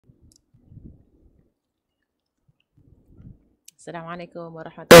Assalamualaikum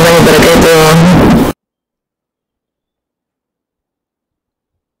warahmatullahi wabarakatuh.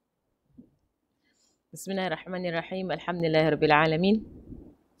 Bismillahirrahmanirrahim. Alhamdulillahirabbil alamin.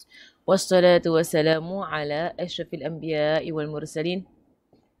 Wassalatu wassalamu ala asyrafil anbiya'i wal mursalin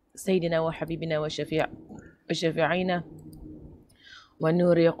sayyidina wa habibina wa syafi'ina wa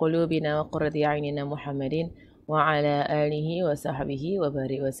nuri qulubina wa qurrati a'yunina Muhammadin wa ala alihi wa sahbihi wa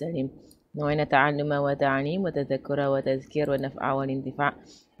barik wa sallim. Nawaitu ta'alluma wa ta'lim wa tadhakkura wa tadhkir wa naf'a wa intifa'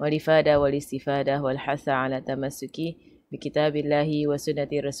 wa ifada wa istifada wal hasa ala tamassuki bi kitabillahi wa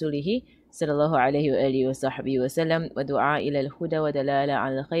sunnati rasulih sallallahu alaihi wa alihi wa sahbihi wa sallam wa du'a ila al-huda wa dalala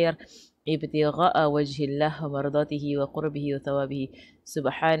ala al-khair ibtigha'a wajhillah wa mardatihi wa qurbihi wa thawabihi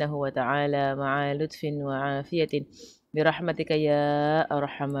subhanahu wa ta'ala ma'a lutfin wa afiyatin birahmatika ya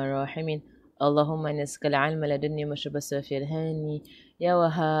arhamar rahimin. Allahumma nas'aluka al-'ilma ladunni mashrabas fi al-hani ya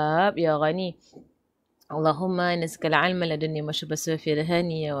wahhab ya ghani. Allahumma nas'aluka al-'ilma ladunni mashrabas fi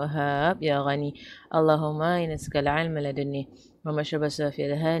al-hani ya wahhab ya ghani. Allahumma nas'aluka al-'ilma ladunni mashrabas fi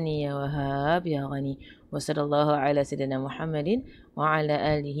al-hani ya wahhab ya ghani. Wa sallallahu ala sayyidina Muhammadin wa ala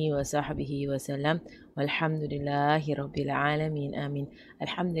alihi wa sahbihi wa sallam. Walhamdulillahi rabbil alamin. Amin.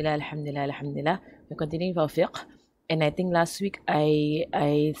 Alhamdulillah, alhamdulillah, alhamdulillah. We're continuing with our fiqh. And I think last week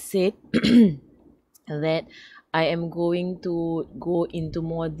I said that I am going to go into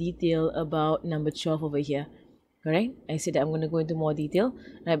more detail about number 12 over here. Correct? I said that I'm going to go into more detail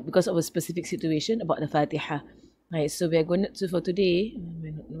because of a specific situation about the Fatiha. Right, so we are going to, for today,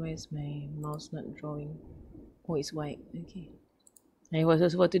 why is my mouse not drawing? Oh, it's white. Okay. Right, so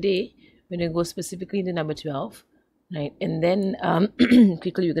for today, we're going to go specifically into number 12. Right, and then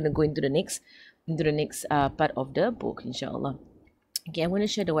quickly we're going to go into the next part of the book, inshallah. Okay, I'm going to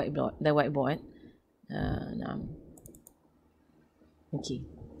share the whiteboard. Okay.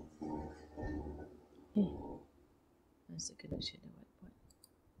 One second, I'll share the whiteboard.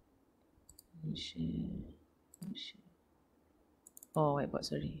 Share. Oh, whiteboard,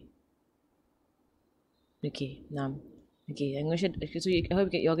 sorry. Okay, okay, I'm going to share. So I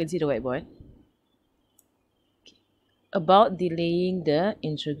hope you all can see the whiteboard. Okay. About delaying the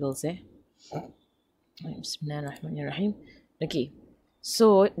integrals, Bismillahirrahmanirrahim. Okay,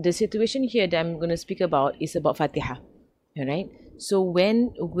 so the situation here that I'm going to speak about is about Fatiha. Alright, so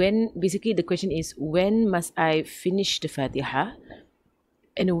when basically the question is, when must I finish the Fatiha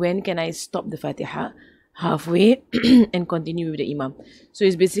and when can I stop the Fatiha halfway and continue with the Imam? So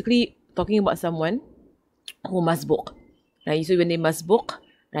it's basically talking about someone who must book, right? So when they must book,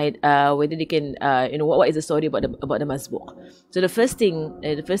 right, whether they can, what is the story about the must book? So the first thing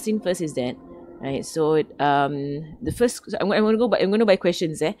first is that, right, so the first, so I'm going to buy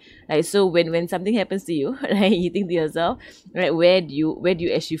questions, right? So when something happens to you, right, you think to yourself, right, where do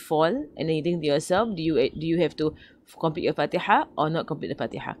you actually fall, and then you think to yourself, do you have to complete your Fatiha or not complete the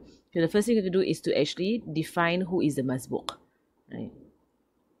Fatiha? So the first thing you have to do is to actually define who is the masbuq, right?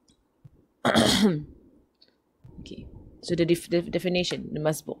 Okay, so the definition, the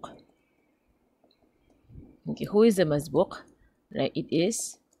masbuq. Okay, who is the masbuq? Right, it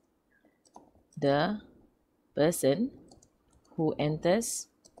is the person who enters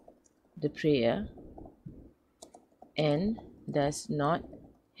the prayer and does not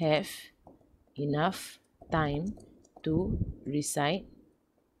have enough time to recite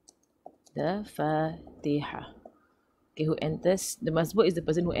the Fatiha. Okay, who enters, the masbuq is the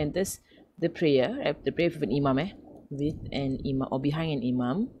person who enters the prayer, right? The prayer with an imam, with an imam or behind an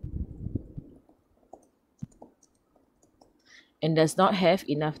imam, and does not have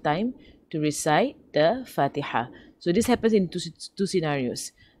enough time to recite the Fatiha. So this happens in two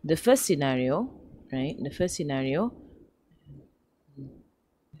scenarios. The first scenario, right? The first scenario,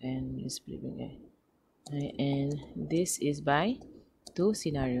 and right, and this is by two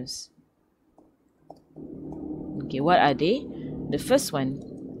scenarios. Okay, what are they? The first one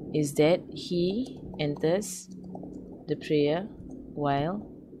is that he enters the prayer while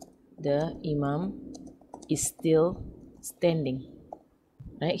the Imam is still standing.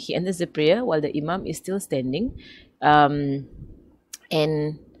 Right, he enters the prayer while the Imam is still standing, he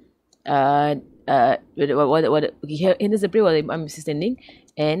enters the prayer while the Imam is standing,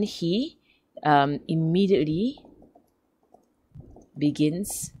 and he immediately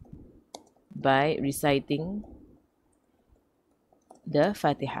begins by reciting the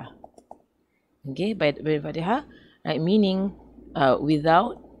Fatiha. Okay, by Fatiha, right, meaning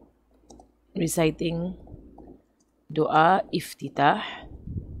without reciting doa iftitah,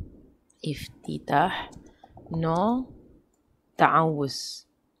 no ta'awuz.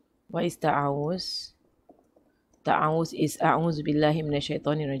 What is ta'awuz? Ta'awuz is a'udzu billahi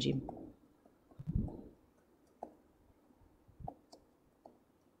minasyaitonir rajim.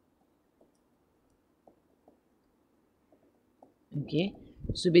 Okay,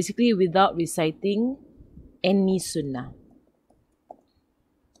 so basically without reciting any sunnah,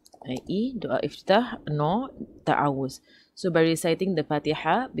 i.e. doa iftitah, no ta'awuz. So by reciting the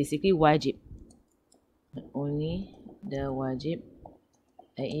Fatiha, basically wajib. Only the wajib,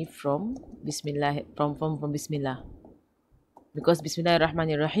 i.e. from Bismillah, from Bismillah. Because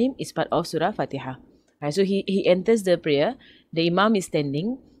Bismillahirrahmanirrahim is part of Surah Fatiha. Right, so he enters the prayer, the Imam is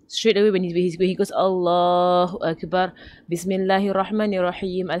standing. Straight away when he goes Allahu Akbar,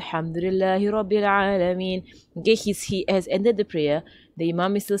 Bismillahirrahmanirrahim, Alhamdulillahi Rabbil Alameen. Okay, he has ended the prayer, the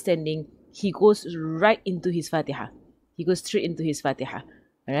Imam is still standing, he goes right into his Fatiha. He goes straight into his Fatiha.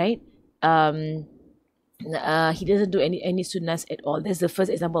 Alright? He doesn't do any sunnahs at all. That's the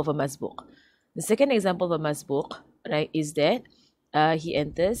first example of a masbuq. The second example of a masbuq, right, is that he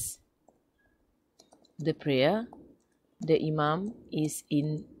enters the prayer, the Imam is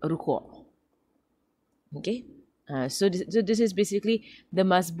in ruku'. Okay, so this is basically the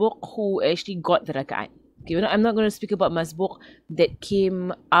masbuq who actually got the raka'at. Okay, I'm not going to speak about masbuq that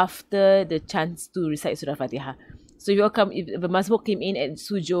came after the chance to recite Surah Fatiha. So if the masbuq came in at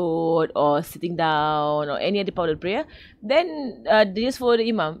sujood or sitting down or any other part of the prayer, then they just follow the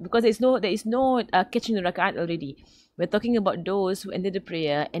Imam, because there is no catching the raka'at already. We're talking about those who ended the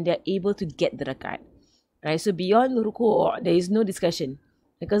prayer and they're able to get the raka'at. Right, so beyond ruku', there is no discussion,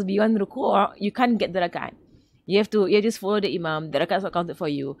 because beyond ruku', you can't get the rak'at. You just follow the Imam. The rak'at is not counted for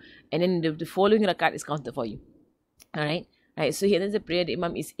you, and then the following rak'at is counted for you. Alright, right. So here there's the prayer. The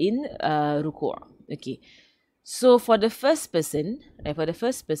Imam is in ruku'. Okay, so for the first person, right,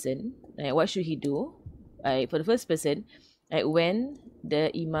 what should he do? For the first person, right, when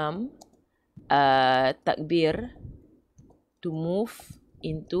the Imam takbir to move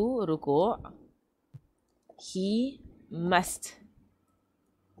into ruku', he must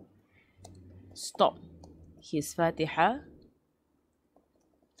stop his Fatiha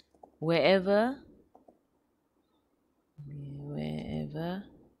wherever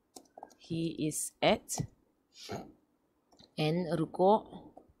he is at and ruku'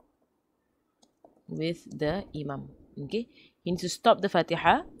 with the Imam. Okay, he needs to stop the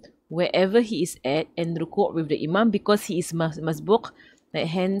Fatiha wherever he is at and ruku' with the Imam, because he is masbuq, right?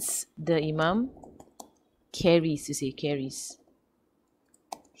 Hence the Imam carries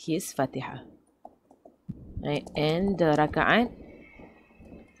his Fatiha, right? And the raka'at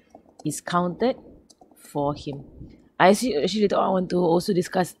is counted for him. Actually later on I want to also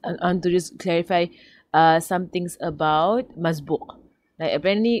discuss, to just clarify some things about masbuq. Like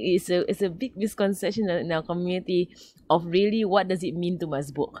apparently it's a big misconception in our community of really what does it mean to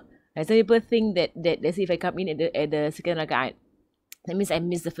masbuq. Right? Some people think that let's say if I come in at the second raka'at, that means I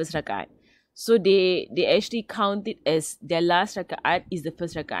missed the first raka'at. So they actually count it as their last raka'at is the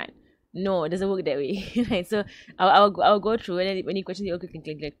first raka'at. No, it doesn't work that way. Right? So I'll go through, and then any questions you can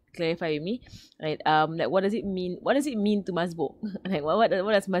clarify with me. Right? Like what does it mean? What does it mean to masbuq? Like what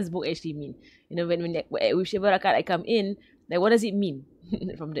does masbuq actually mean? You know, when whichever raka'at I come in, like what does it mean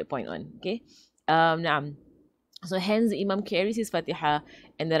from that point on? Okay. So hence the Imam carries his Fatiha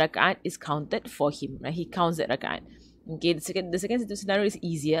and the raka'at is counted for him. Right? He counts that raka'at. Okay, the second scenario is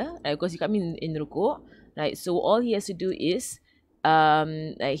easier, right? Because you come in ruku', right? So all he has to do is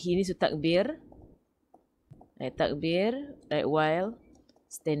like he needs to takbir, right, while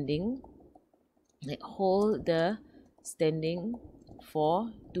standing, like hold the standing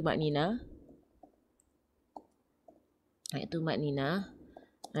for tumaknina,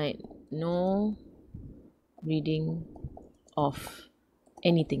 right? No reading of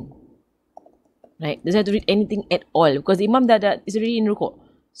anything. Right, doesn't have to read anything at all, because the Imam is already in ruku',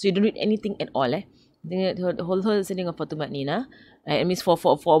 so you don't read anything at all. Hold the standing for tumaknina. Right, it means for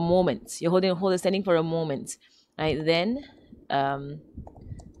moments. You hold the standing for a moment. Right, then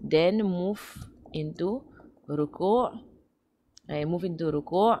move into ruku'. Right,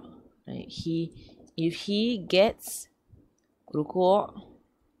 Right, if he gets ruku'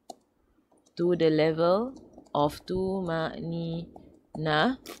 to the level of tumaknina,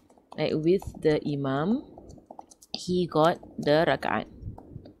 right, with the Imam, he got the raka'at.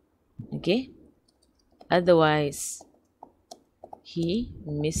 Okay, otherwise he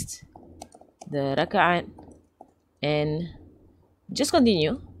missed the raka'at. And just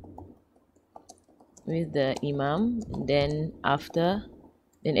continue with the Imam, then at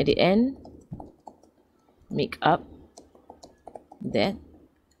the end make up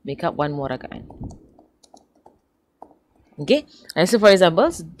one more raka'at. Okay, and so for example,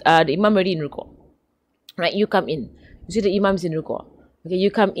 the Imam already in ruku', right? You come in, you see the Imam is in ruku'. Okay,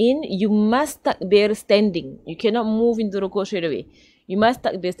 you come in, you must takbir standing. You cannot move into ruku' straight away. You must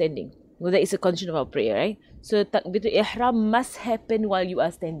takbir standing. Well, that is a condition of our prayer, right? So takbiratul ihram must happen while you are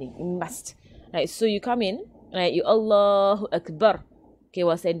standing. It must. Right? So you come in, right? You Allahu Akbar. Okay,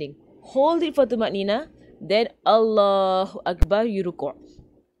 while standing. Hold it for tumaknina. Then Allahu Akbar, you ruku'.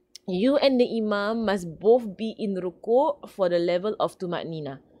 You and the imam must both be in ruku' for the level of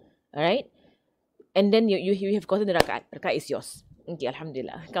tumaknina. Alright? And then you have gotten the rakaat. Rakaat is yours. Okay,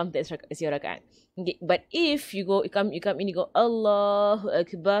 alhamdulillah. Count that as your rakaat. Okay, but if you come in, you go Allahu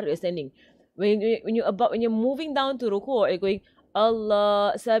Akbar, you're standing. When you're moving down to ruku', you're going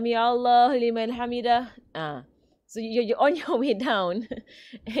Allah Sami Allah liman hamidah. So you're on your way down.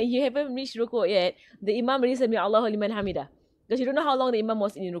 You haven't reached ruku' yet. The imam already Sami Allah liman hamidah. Because you don't know how long the imam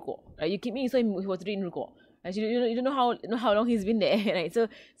was in ruku'. Right? You keep me, so he was already in ruku'. Right? You don't know how long he's been there. Right? So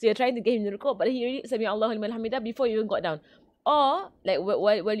you're trying to get him in ruku', but he already Sami Allah liman hamidah before you even got down. Or like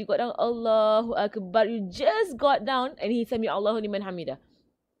while you got down, Allahu Akbar, you just got down and he Sami Allahu liman hamidah.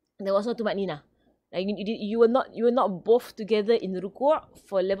 There was no tumaknina. Like you were not both together in ruku'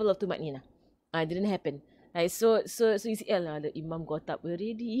 for level of tumaknina. It didn't happen. Right, so you see, the imam got up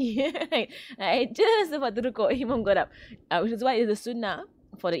already. Right, just about to ruku', imam got up. Which is why it's a sunnah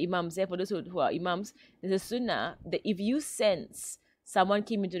for the imams. For those who are imams, it's a sunnah that if you sense someone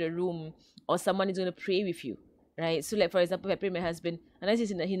came into the room or someone is going to pray with you, right? So like for example, if I pray with my husband, unless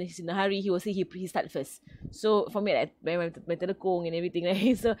he's in a hurry, he will say he start first. So for me, like my telekong and everything,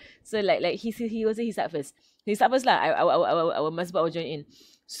 right? So like he will say he start first. He start first lah. Our masbah will join in.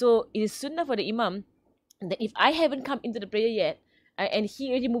 So it is sunnah for the imam that if I haven't come into the prayer yet, and he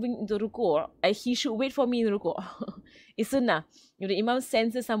already moving into ruku', he should wait for me in ruku'. It's sunnah. If the imam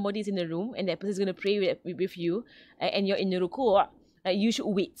senses somebody is in the room and that person is going to pray with you, and you're in the ruku', you should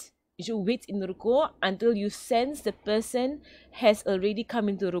wait. You should wait in ruku' until you sense the person has already come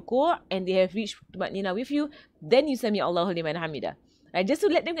into ruku' and they have reached tumaknina with you. Then you Sami Allahu liman hamidah. Just to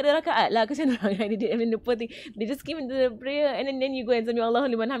let them get the rakaat lah. Kesian orang. The poor thing. They just came into the prayer and then you go and Sami Allahu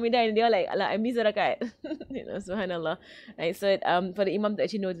liman hamidah and they are like, I miss the rakaat. Subhanallah. Right, so for the imam to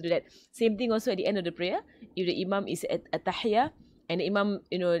actually know to do that. Same thing also at the end of the prayer. If the imam is at tahiyah and the imam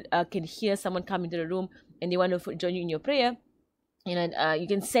can hear someone come into the room and they want to join you in your prayer, you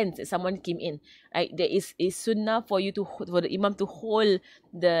can sense that someone came in. Right, there is sunnah for the imam to hold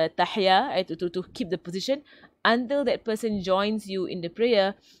the tahiyah, right, to keep the position until that person joins you in the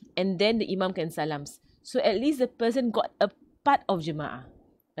prayer, and then the imam can salams. So at least the person got a part of jama'ah.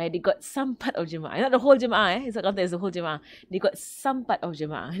 Right, they got some part of jama'ah. Not the whole jama'ah, it's not counted as the whole jama'ah. They got some part of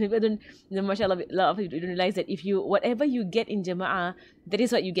jama'ah. People don't, mashallah, a lot of people don't realize that whatever you get in jama'ah, that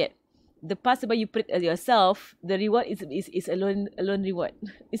is what you get. The parts where you put it yourself, the reward is alone reward.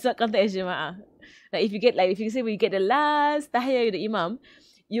 It's not counted as jama'ah. Like if you say when you get the last tahiyah with the imam,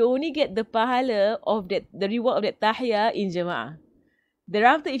 you only get the pahala of the reward of that tahiyah in jama'ah.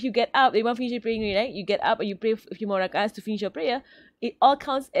 Thereafter, if you get up, the imam finishes praying, right? You get up and you pray a few more rak'ahs to finish your prayer. It all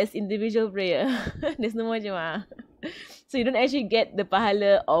counts as individual prayer. There's no more jama'ah. So you don't actually get the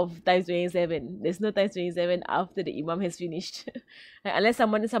pahala of times 27. There's no times 27 after the imam has finished. Unless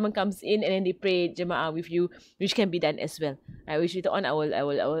someone comes in and then they pray jama'ah with you, which can be done as well. Which later on I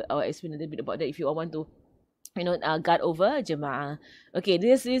will explain a little bit about that if you all want to guard over jama'ah. Okay,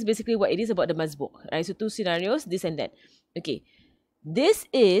 this is basically what it is about the masbuk. Right, so two scenarios, this and that. Okay, this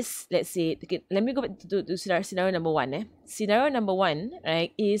is, let's say, okay, let me go back to scenario number one. Scenario number one,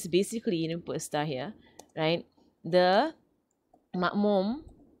 right, is basically, let me put a star here, right, the makmum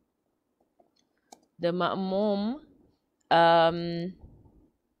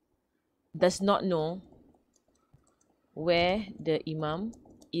does not know where the imam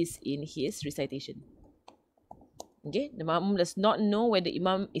is in his recitation. Okay, the makmum does not know where the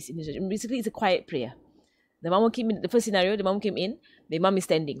imam is in his recitation. Basically, it's a quiet prayer. The makmum came in, the first scenario, the makmum came in, the imam is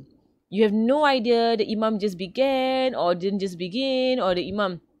standing. You have no idea the imam just began or didn't just begin, or the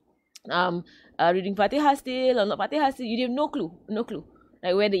imam reading Fatihah still or not Fatihah still. You have no clue,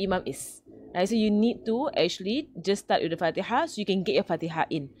 like where the imam is. Right, so you need to actually just start with the Fatihah so you can get your Fatihah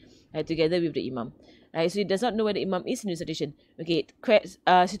in, right, together with the imam. Right, so he does not know where the imam is in recitation. Okay,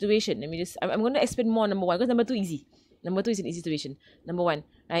 situation. Let me just, I'm going to explain more number one because number two easy. Number two is an easy situation. Number one,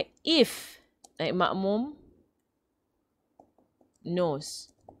 right, if makmum knows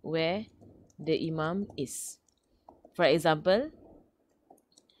where the imam is. For example,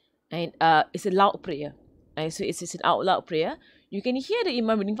 and it's a loud prayer. Right, so it's an out loud prayer. You can hear the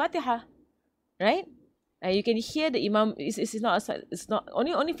imam reading Fatihah, right? You can hear the imam. It's not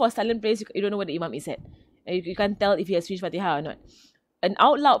only for silent prayers. You don't know where the imam is at. You can't tell if he has finished Fatihah or not. An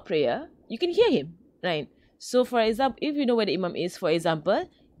out loud prayer, you can hear him, right? So for example, if you know where the imam is, for example,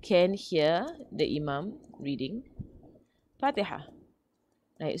 can hear the imam reading Fatihah.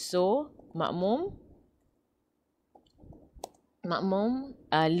 Right, so makmum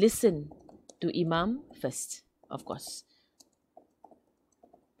listen to Imam first, of course.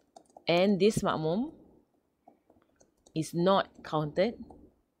 And this makmum is not counted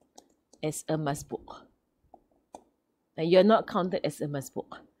as a masbuk. Now, you're not counted as a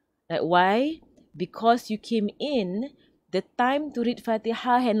masbuk. Like, why? Because you came in, the time to read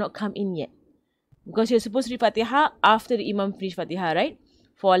Fatiha had not come in yet. Because you're supposed to read Fatiha after the Imam finish Fatiha, right?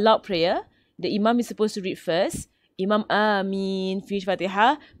 For a loud prayer, the Imam is supposed to read first. Imam Amin, finish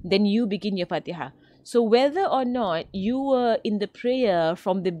Fatiha, then you begin your Fatiha. So whether or not you were in the prayer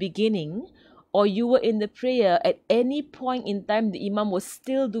from the beginning, or you were in the prayer at any point in time the Imam was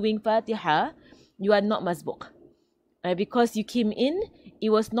still doing Fatiha, you are not masbuk. Because you came in, it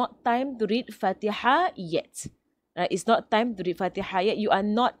was not time to read Fatiha yet. It's not time to read Fatiha yet. You are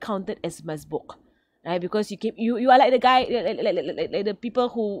not counted as masbuk. Because you are like the guy, like the people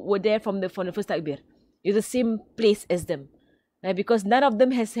who were there from the first takbir. You're the same place as them. Because none of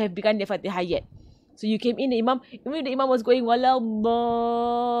them have begun their Fatiha yet. So you came in, the Imam was going walau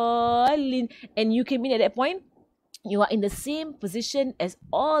dallin, and you came in at that point, you are in the same position as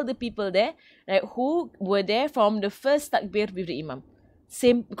all the people there, right, who were there from the first takbir with the Imam.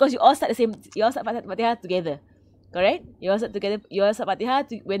 Same, because you all start Fatiha together. Correct? You all start together, you all start Fatiha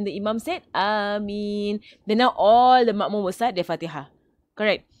when the Imam said Amin. Then now all the makmum will start their Fatiha.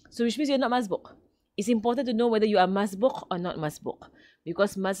 Correct? So which means you're not masbuk. It's important to know whether you are masbuk or not masbuk.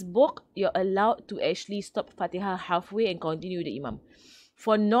 Because masbuk, you're allowed to actually stop Fatiha halfway and continue with the Imam.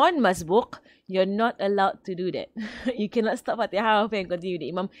 For non-masbuk, you're not allowed to do that. You cannot stop Fatiha halfway and continue with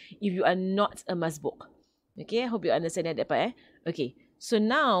the Imam if you are not a masbuk. Okay, I hope you understand that part. Okay, so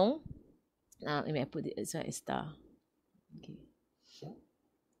now let me put it as a star.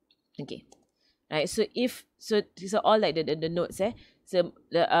 Okay. Right, so these are all like the notes. So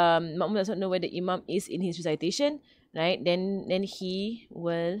the makmum does not know where the Imam is in his recitation, right? Then he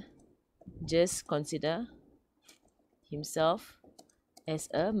will just consider himself as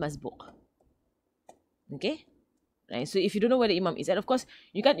a masbuk. Okay? Right, so if you don't know where the Imam is at, of course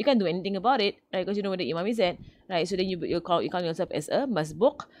you can't do anything about it, right? Because you know where the Imam is at, right? So then you count yourself as a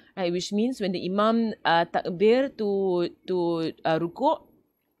masbuk, right? Which means when the Imam takbir to ruku',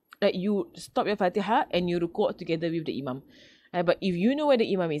 right, you stop your Fatiha and you ruku' together with the Imam. Right? But if you know where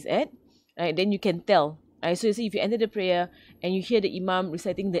the Imam is at, right, then you can tell. Right? So you see, if you enter the prayer and you hear the Imam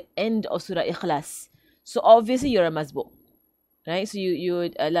reciting the end of Surah Ikhlas, so obviously you're a masbuk, right? So you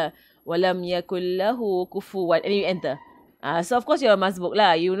walam yakullahu kufuwan, and you enter. So of course you're a masbuk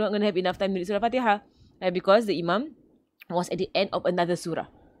lah. You're not going to have enough time to read Surah Fatiha, right? Because the Imam was at the end of another surah.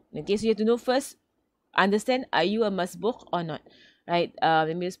 Okay, so you have to know first, understand, are you a masbuk or not? Right?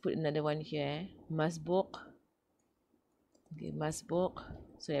 Let me just put another one here. Masbuk. Okay, masbuk.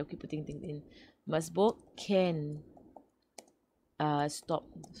 So I keep putting things in. Masbuk can stop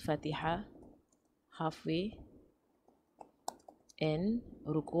Fatiha halfway and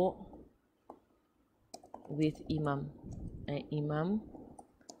ruku' with Imam. Imam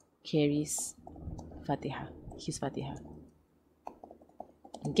carries Fatiha, his Fatiha.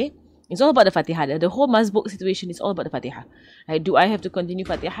 Okay? It's all about the Fatiha. The whole masbuk situation is all about the Fatiha. Right? Do I have to continue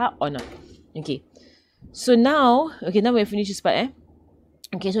Fatiha or not? Okay. So now, now we've finished this part.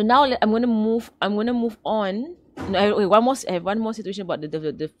 Okay, so now I'm gonna move on. No, I have one more situation about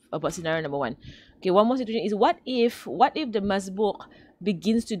about scenario number 1. Okay, one more situation is what if the masbuk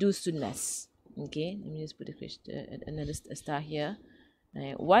begins to do sunnahs? Okay, let me just put another star here.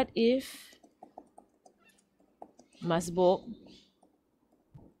 Right, what if masbuk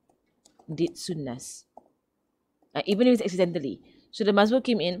did sunnahs? Even if it's accidentally. So the masbuk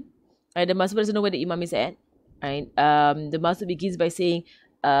came in. Right, the masbuk doesn't know where the Imam is at. Right, the masbuk begins by saying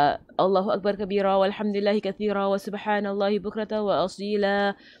Allahu Akbar kabira walhamdulillahi kathira wa subhanallahi bukrata wa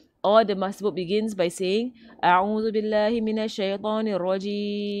asila. Or the masbuk begins by saying A'udhu billahi minash shaitanir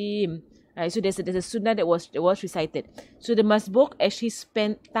rajim. Right, so there's a sunnah that was recited. So the masbuk actually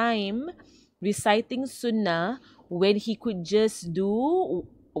spent time reciting sunnah when he could just do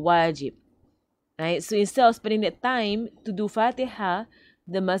wajib. Right, so instead of spending that time to do Fatiha,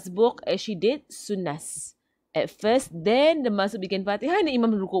 the masbuk actually did sunnahs at first, then the masbuk began Fatiha and the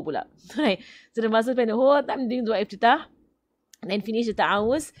Imam ruku' pula. Right, so the masbuk spent the whole time doing dua iftitah, then finish the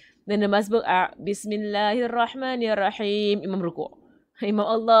ta'awuz, then the masbuk Bismillahirrahmanirrahim, Imam ruku', Imam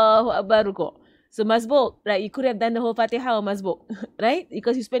Allahu Akbar ruku'. So masbuk, right, you could have done the whole Fatiha or masbuk, right?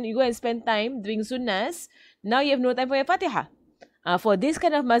 Because you go and spend time doing sunnahs, now you have no time for your Fatiha. For this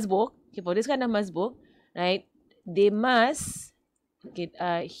kind of masbuk, right, they must,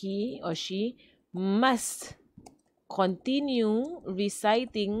 he or she must continue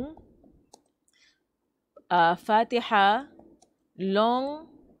reciting Fatiha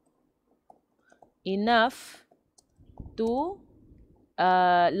long enough to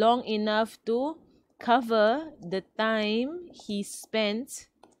cover the time he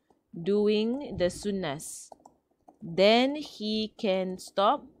spent doing the sunnahs. Then he can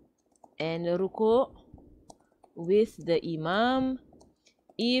stop and ruku' with the imam.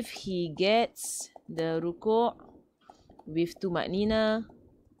 If he gets the ruku' with tuma'nina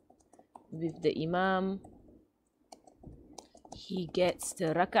with the imam, he gets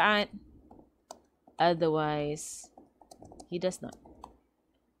the raka'at. Otherwise, he does not.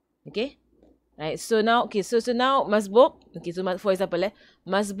 Okay? Right, so now, masbuk. Okay, so for example,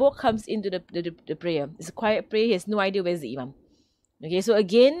 masbuk comes into the prayer. It's a quiet prayer. He has no idea where's the imam. Okay, so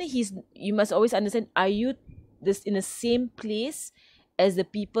again, you must always understand, are you in the same place as the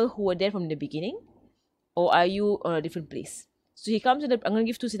people who were there from the beginning? Or are you on a different place? So he comes to I'm going to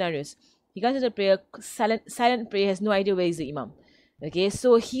give two scenarios. He comes to the prayer, silent prayer, has no idea where is the imam. Okay,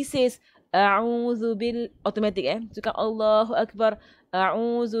 so he says, automatic, so Allahu Akbar,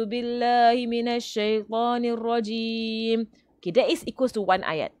 A'udhu billahi minash shaitanir rajim. Okay, that is equals to one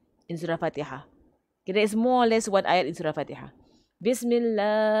ayat in Surah Fatiha. Okay, that is more or less one ayat in Surah Fatiha.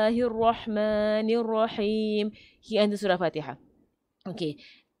 Bismillahirrahmanirrahim. He enters Surah Fatiha. Okay,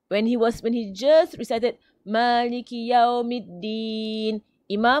 when he just recited Maliki Yawmiddin,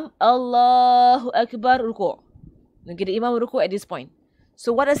 Imam Allahu Akbar ruku'. Okay, the Imam ruku' at this point.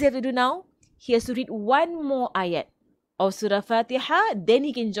 So what does he have to do now? He has to read one more ayat of Surah Fatiha, then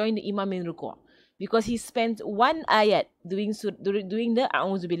he can join the Imam in ruku'. Because he spent one ayat doing the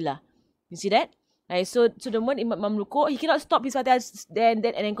A'udhu Billah. You see that? Right, so the moment Imam ruku', he cannot stop his Fatiha then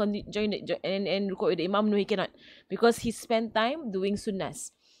and then join and ruku' with the Imam. No, he cannot. Because he spent time doing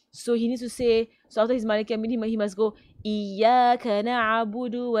sunnahs. So he needs to say, so after his Maliki Yawmiddin, he must go, Iyyaka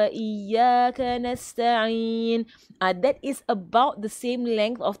na'budu wa iyyaka nasta'in. That is about the same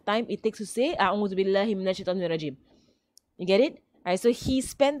length of time it takes to say, A'udhu billahi minash shaitanir rajim. You get it? Right, so he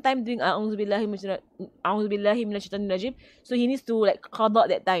spent time doing A'udhu billahi minash shaitanir rajim. So he needs to like qada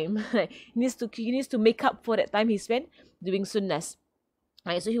that time. he needs to make up for that time he spent doing sunnahs.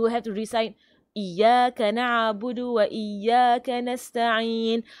 Right, so he will have to recite Iyyaka na'budu wa iyyaka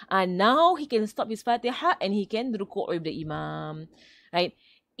nasta'in. And now he can stop his Fatiha and he can ruku' with the Imam. Right?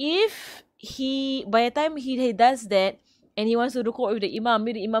 If by the time he does that and he wants to ruku' with the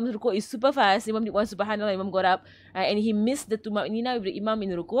Imam's ruku' is super fast, Imam did one subhanallah, Imam got up, and he missed the tuma'nina with the Imam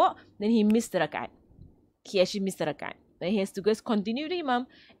in ruku', then he missed the rak'at. He actually missed the rak'at. Then he has to just continue with the Imam,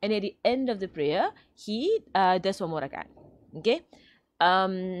 and at the end of the prayer, he does one more rak'at. Okay?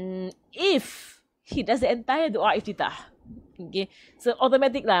 If he does the entire dua iftitah, okay, so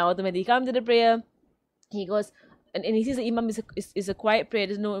automatic. He comes to the prayer, he goes, and he sees the Imam is a quiet prayer,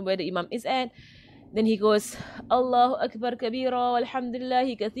 doesn't know where the Imam is at. Then he goes, Allahu Akbar kabira,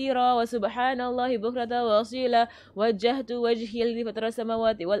 walhamdulillahi kathira, wa subhanallahi bukrata wa asila, wajjahtu wajhi li fatara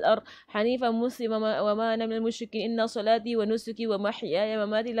samawati wal ard, hanifan muslima wa ma ana minal mushrikin, inna salati wa nusuki wa mahyaya wa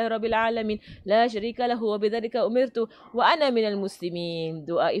mamati lillahi rabbil alamin, la sharika lahu wa bidhalika umirtu, wa ana minal muslimin.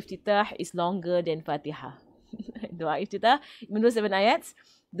 Dua iftitah is longer than Fatiha. Dua iftitah, even though 7 ayats,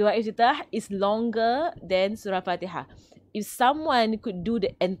 Dua iftitah is longer than Surah Fatiha. If someone could do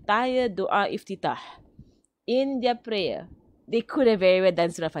the entire dua iftitah in their prayer, they could have very well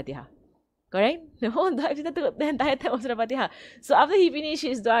done Surah Fatiha. Correct? The whole dua iftitah took the entire time of Surah Fatiha. So after he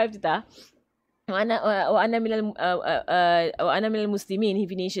finishes dua iftitah, wa ana minal muslimin, he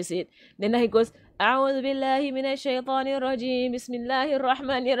finishes it. Then he goes, A'udhu billahi minash shaitanir rajim,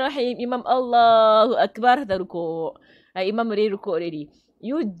 Bismillahirrahmanirrahim. Imam Allahu Akbar, the ruku'. Imam already ruku' already.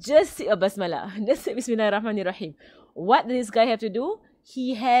 You just say a basmalah. Just say Bismillahirrahmanirrahim. What does this guy have to do?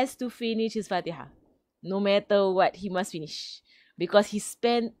 He has to finish his Fatiha. No matter what, he must finish. Because he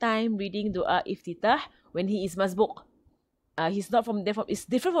spent time reading Dua Iftitah when he is masbuk. He's not from there. It's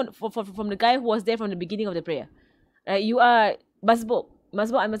different from the guy who was there from the beginning of the prayer. You are masbuk.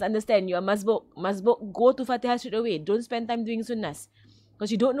 Masbuk, I must understand. You are masbuk. Masbuk, go to Fatiha straight away. Don't spend time doing sunnahs.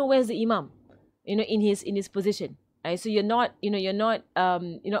 Because you don't know where's the Imam. In his position. So you're not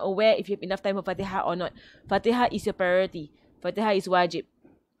aware if you have enough time for Fatiha or not. Fatiha is your priority. Fatiha is wajib.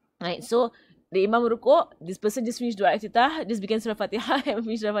 Right? So the Imam ruku', this person just finished Dua Iftitah, just began Surah Fatiha, and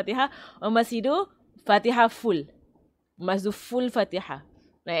finished Surah Fatiha, or must he do Fatiha full? Must do full Fatiha.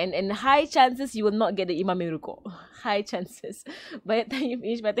 Right? And high chances you will not get the Imam in ruku'. High chances. By the time you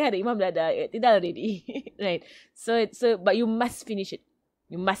finish Fatiha, the Imam dah tidak already. Right? So but you must finish it.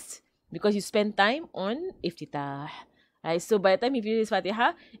 You must. Because you spend time on iftitah. Right? So by the time you finish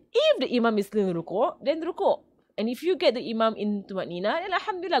Fatiha, if the Imam is still in ruku', then ruku'. And if you get the imam in tumanina, then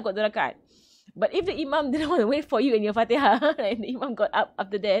alhamdulillah, got the rakaat. But if the imam didn't want to wait for you in your Fatiha and the imam got up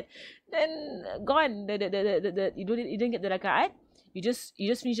after that, then gone. You didn't get the rakaat. You just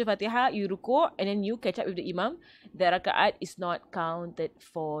finish the Fatiha, you ruku, and then you catch up with the imam. The rakaat is not counted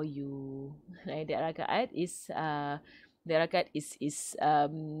for you. Right? The rakaat is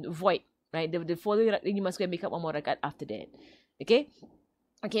void. Right? The following you must go and make up one more rakaat after that. Okay.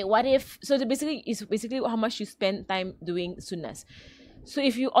 Okay. What if? So basically how much you spend time doing sunnahs. So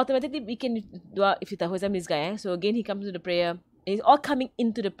if you automatically begin dua iftitah, for example, this guy, so again he comes to the prayer, and it's all coming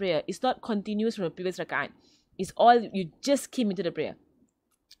into the prayer. It's not continuous from the previous raka'at. It's all, you just came into the prayer.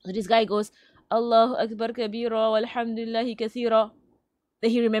 So this guy goes, Allahu Akbar kabira walhamdulillahi kathira. Then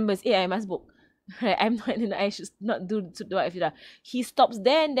he remembers, I must book. Right, I should not do dua iftitah. He stops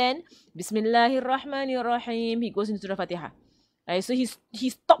there and then, Bismillahirrahmanirrahim. He goes into the Fatiha. Right, so he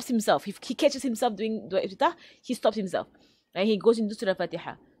stops himself. He catches himself doing dua iftitah, he stops himself. And he goes into Surah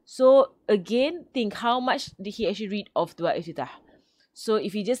Fatiha. So again, think how much did he actually read of dua iftitah. So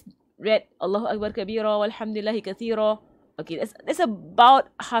if he just read Allahu Akbar kabira walhamdulillahi kathira, okay, that's about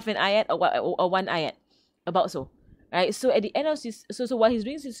half an ayat or one ayat, about so. Right? So at the end of this, so while he's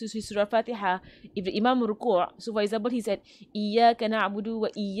doing Surah Fatiha, if the Imam ruku', so for example, he said, Iyyaka na'budu wa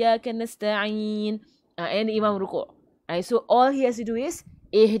iyyaka nasta'in, and the Imam ruku'. Right? So all he has to do is,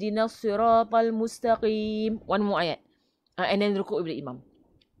 Ihdinas siratal mustaqim, one more ayat. And then ruku' with the imam.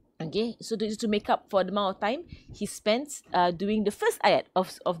 Okay, so to make up for the amount of time he spends doing the first ayat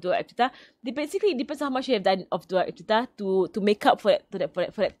of dua iftitah. Basically, it depends on how much you have done of dua iftitah to make up for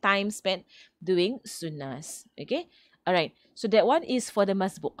that time spent doing sunnahs. Okay, alright. So that one is for the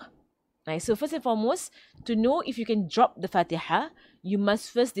masbuq. Right. So first and foremost, to know if you can drop the Fatiha, you must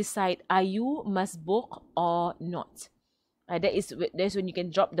first decide, are you masbuq or not? That's when you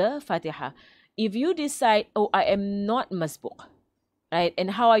can drop the Fatiha. If you decide, I am not masbuq, right?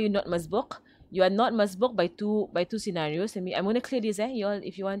 And how are you not masbuq? You are not masbuq by two scenarios. I'm going to clear this, you all.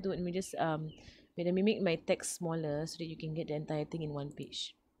 If you want to, let me just let me make my text smaller so that you can get the entire thing in one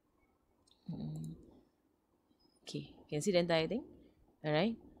page. Okay, you can see the entire thing. All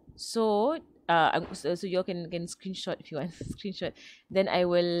right. So so you all can screenshot if you want screenshot. Then I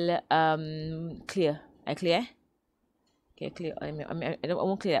will clear. I clear. Okay, clear. I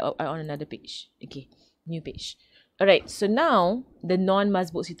won't clear that on another page. Okay, new page. Alright, so now the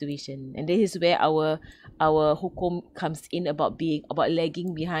non-masbuq situation, and this is where our hukum comes in about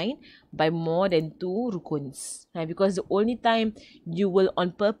lagging behind by more than 2 rukuns. Right? Because the only time you will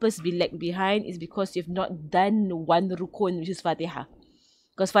on purpose be lag behind is because you've not done 1 rukun, which is Fatiha.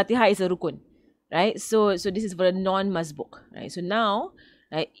 Because Fatiha is a rukun, right? So this is for the non-masbuq. Right? So now,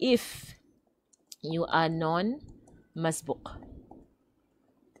 right, if you are non-masbuq,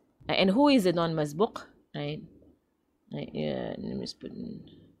 and who is a non-masbuq? Right? Right, yeah, let me just put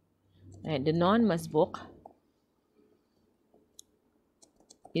right, the non-masbuq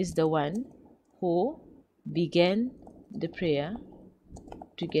is the one who began the prayer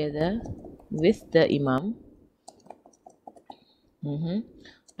together with the imam,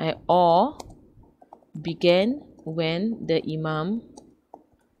 or began when the imam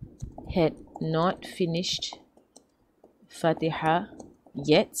had not finished Fatiha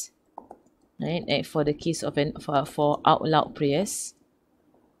yet. Right, for the case of for out loud prayers.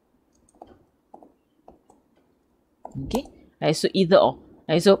 Okay, right, so either or.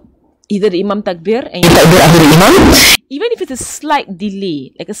 Right, so either the imam takbir and you takbir after the imam, even if it's a slight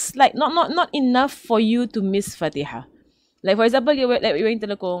delay, like a slight, not enough for you to miss Fatiha. Like for example, you're in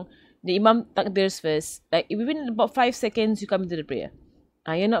telekong, the imam takbirs first. Like within about 5 seconds, you come into the prayer.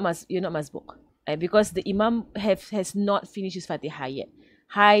 You're not masbuq, right? Because the imam has not finished his Fatiha yet.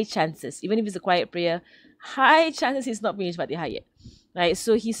 High chances, even if it's a quiet prayer, high chances he's not finished Fatiha yet, right?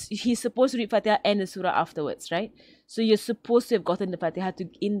 So he's supposed to read Fatiha and the surah afterwards, right? So you're supposed to have gotten the Fatiha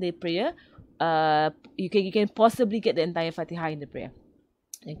in the prayer. You can possibly get the entire Fatiha in the prayer.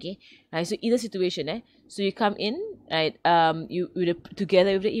 Okay, right? So either situation, so you come in, right?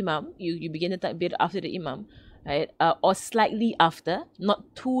 Together with the imam, you begin the takbir after the imam, right? Or slightly after,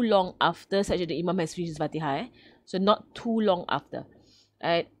 not too long after, such that the imam has finished his Fatiha, so not too long after.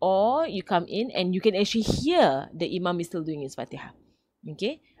 Right? Or you come in and you can actually hear the imam is still doing his Fatiha.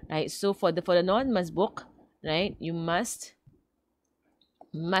 Okay, right? So for the non-masbuq, right, you must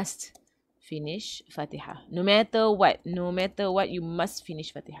finish Fatiha. No matter what, you must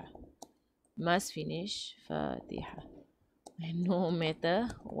finish Fatiha. Must finish Fatiha. No matter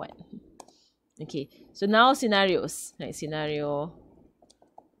what. Okay, so now scenarios. Right, scenario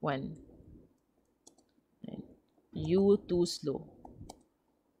 1. Right. You too slow.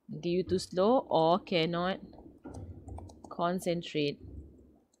 Okay, you too slow or cannot concentrate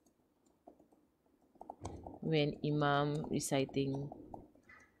when Imam reciting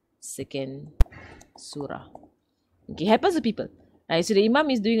second surah. Okay, happens to people. Right, so the Imam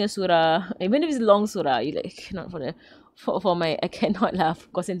is doing a surah, even if it's a long surah, you like cannot I cannot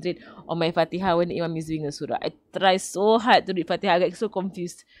concentrate on my Fatiha when the Imam is doing a surah. I try so hard to read Fatiha, I get so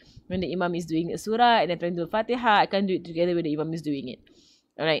confused when the Imam is doing a surah and I'm trying to do Fatiha. I can't do it together when the Imam is doing it.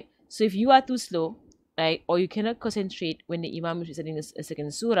 Alright, so if you are too slow, right, or you cannot concentrate when the Imam is reciting a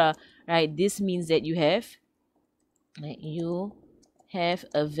second surah, right, this means that you have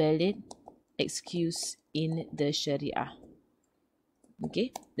a valid excuse in the Sharia.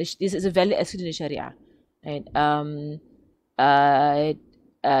 Okay, this is a valid excuse in the Sharia, right?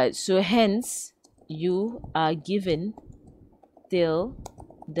 So hence you are given till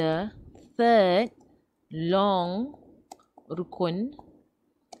the third long rukun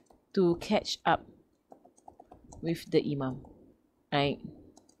to catch up with the Imam, right?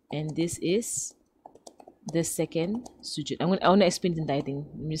 And this is the second sujud. I want to explain the entire thing.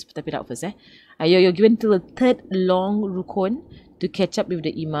 Let me just type it out first. You're given till the third long rukun to catch up with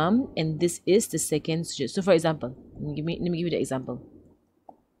the Imam, and this is the second sujud. So for example, let me give you the example.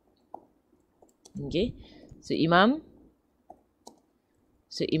 Okay, so Imam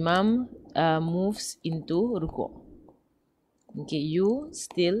moves into ruku'. Okay, you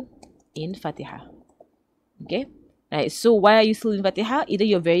still in Fatiha. Okay, right. So why are you still in Fatiha? Either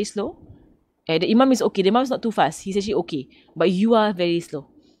you're very slow. The Imam is okay. The Imam is not too fast. He's actually okay, but you are very slow.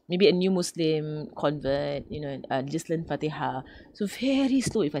 Maybe a new Muslim convert, just learn Fatiha, so very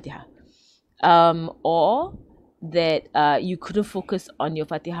slow in Fatiha. Or that you couldn't focus on your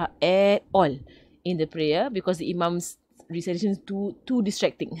Fatiha at all in the prayer because the Imam's recitation is too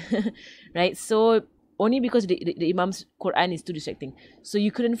distracting, right? So only because the Imam's Quran is too distracting, so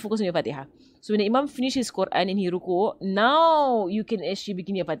you couldn't focus on your Fatiha. So when the Imam finishes Quran and he ruku', now you can actually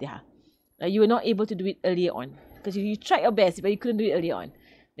begin your Fatiha. You were not able to do it earlier on because you tried your best, but you couldn't do it earlier on.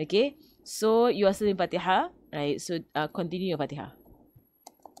 Okay, so you are still in Fatiha, right? So continue your Fatiha.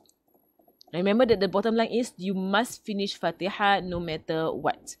 Remember that the bottom line is you must finish Fatiha no matter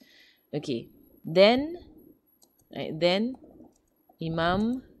what. Okay, then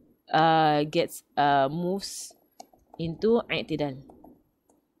Imam moves into i'tidal.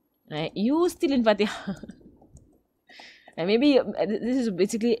 Right, you still in Fatiha. And maybe this is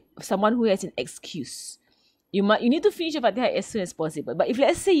basically someone who has an excuse. You need to finish your Fatiha as soon as possible. But if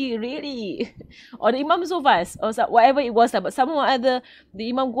let's say you really, or the Imam so fast, or whatever it was, but somehow or other, the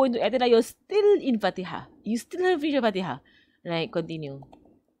Imam going to i'tidal, you're still in Fatiha. You still haven't finished your Fatiha. Right, continue.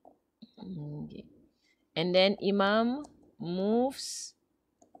 Okay. And then Imam moves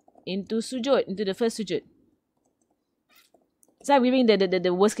into sujud, into the first sujud. So I'm giving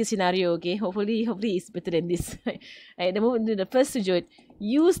the worst case scenario, okay? Hopefully it's better than this. Right, the move into the first sujud,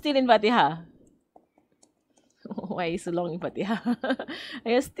 you still in Fatiha. Why is so long in Fatiha?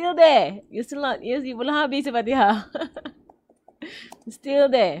 You're still there. You're still not. Yes, you belum habis Fatiha. Still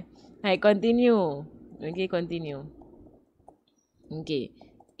there. Right, continue. Okay, continue. Okay.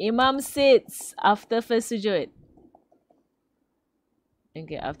 Imam sits after first sujud.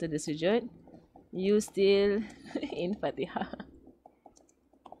 Okay, after the sujud, you still in Fatiha.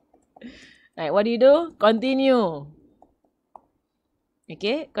 Right, what do? Continue.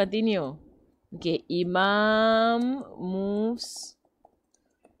 Okay, continue. Okay, Imam moves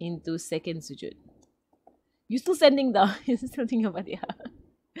into second sujud. You still standing down. You still doing your Fatiha.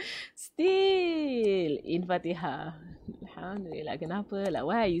 Still in Fatiha. Alhamdulillah. Kenapa lah?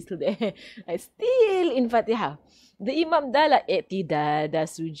 Why are you still there? Still in Fatiha. The Imam dah lah i'tidal, dah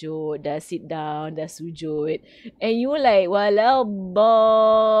sujud, dah sit down, dah sujud. And you like,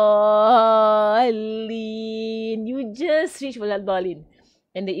 waladdallin. You just reach waladdallin.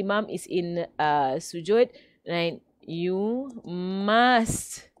 And the Imam is in sujud. Right? You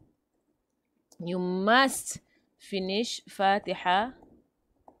must finish Fatiha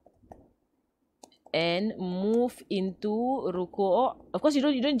and move into ruku'. Of course, you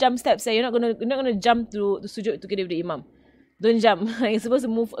don't jump steps. You're not gonna jump to sujud together with the Imam. Don't jump. You're supposed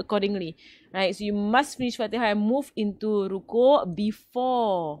to move accordingly, right? So you must finish Fatiha and move into ruku'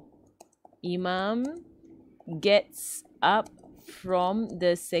 before Imam gets up from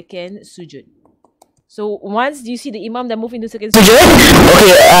the second sujud. So once you see the Imam that move into second sujud,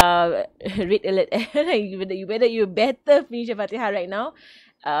 okay, red alert. you better finish your Fatiha right now.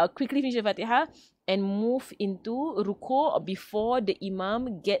 Quickly finish your Fatiha and move into ruku' before the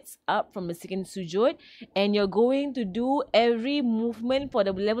Imam gets up from the second sujud, and you're going to do every movement for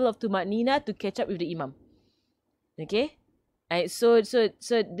the level of tuma'nina to catch up with the Imam. Okay? Right, so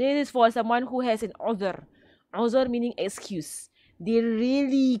this is for someone who has an udhr, Uzur meaning excuse. They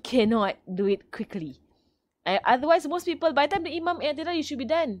really cannot do it quickly. Otherwise, most people, by the time the Imam i'tidal, you should be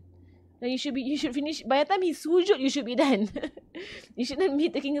done. You should finish. By the time he sujud, you should be done. You shouldn't be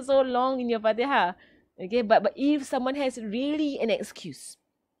taking so long in your Fatiha. Okay, but if someone has really an excuse,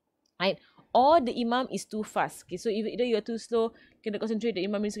 right? Or the Imam is too fast. Okay, so if either you are too slow, kena concentrate, the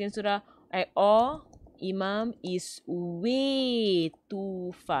Imam in second surah, right? Or Imam is way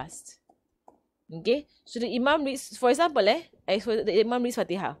too fast. Okay, so the Imam reads, for example, the Imam reads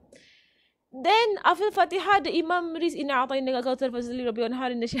Fatiha. Then after Fatiha, the Imam reads Inna a'tainaka al-kawthar fasalli rabbi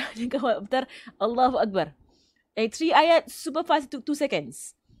wanhar inna shani'aka huwal abtar. Allahu Akbar. 3 ayat super fast. It took 2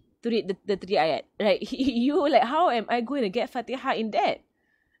 seconds to read the 3 ayat. Right? You like, how am I going to get Fatiha in that?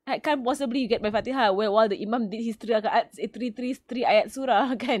 I can't possibly get my Fatiha while the Imam did his 3 ayat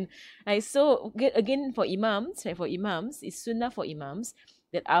surah, kan? Right? So again for Imams, right? For Imams, it's sunnah for Imams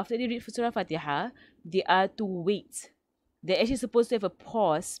that after they read surah Fatiha, they are to wait. They're actually supposed to have a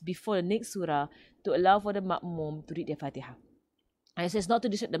pause before the next surah to allow for the ma'mum to read their Fatiha. And so it's not to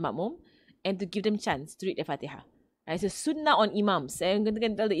disturb the ma'mum and to give them chance to read their Fatiha. And it's a sunnah on imams. I'm going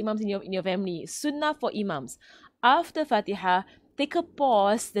to tell the imams in your family. Sunnah for imams. After Fatiha, take a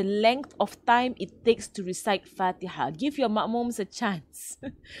pause the length of time it takes to recite Fatiha. Give your ma'mums a chance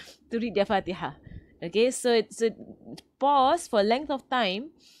to read their Fatiha. Okay, so it's a pause for length of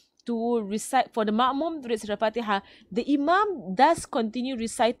time to recite, for the ma'mum to read Surah Fatiha. The Imam does continue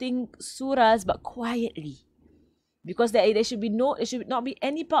reciting surahs but quietly. Because there should not be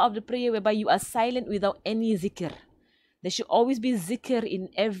any part of the prayer whereby you are silent without any zikr. There should always be zikr in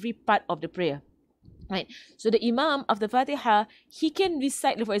every part of the prayer. Right? So the Imam of the Fatiha, he can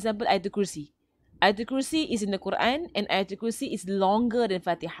recite, for example, Ayatul Kursi. Ayatul Kursi is in the Quran and Ayatul Kursi is longer than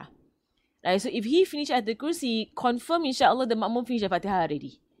Fatiha. Right? So if he finish Ayatul Kursi, confirm insyaAllah the ma'mum finish the Fatiha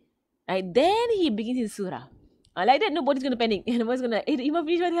already. Right? Then he begins his surah. Like that, nobody's going to panic. Nobody's going to, the Imam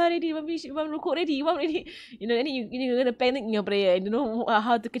finished Fatiha already, Imam rukuk already, Imam already. You know, then you're going to panic in your prayer and you know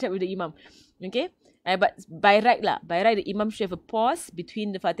how to catch up with the Imam. Okay? But by right, the Imam should have a pause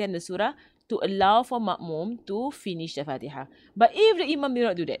between the Fatiha and the surah to allow for ma'mum to finish the Fatiha. But if the Imam did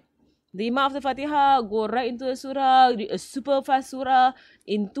not do that, the Imam of the Fatiha go right into the surah, read a super fast surah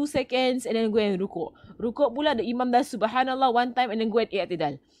in 2 seconds and then go and rukuk. Rukuk pula, the Imam does Subhanallah one time and then go and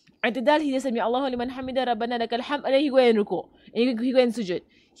i'tidal. I'tidal, he does Sami Allahu liman hamida rabbana lakal hamd, and then he go and rukuk. And he go and sujud.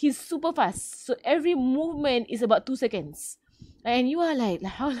 He's super fast. So every movement is about 2 seconds. And you are like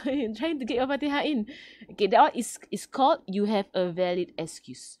how are you trying to get your Fatiha in? Okay, that one is called you have a valid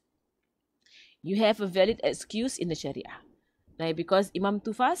excuse. You have a valid excuse in the Sharia. Right? Because Imam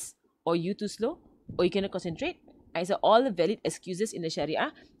too fast, or you too slow, or you cannot concentrate. Right? So all the valid excuses in the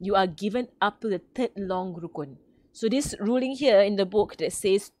Sharia, you are given up to the 3rd long rukun. So this ruling here in the book that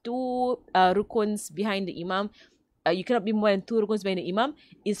says 2 rukuns behind the Imam, you cannot be more than 2 rukuns behind the Imam,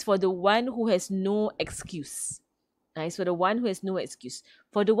 is for the one who has no excuse. It's for the one who has no excuse.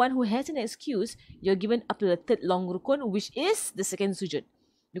 For the one who has an excuse, you're given up to the 3rd long rukun, which is the 2nd sujud.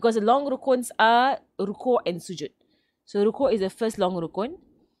 Because the long rukuns are ruku' and sujud. So ruku' is the 1st long rukun.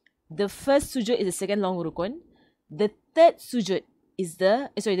 The 1st sujud is the 2nd long rukun. The 3rd sujud is the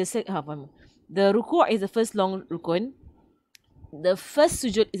ruku' is the 1st long rukun. The 1st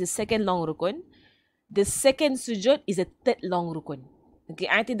sujud is the 2nd long rukun. The 2nd sujud is the 3rd long rukun. Okay,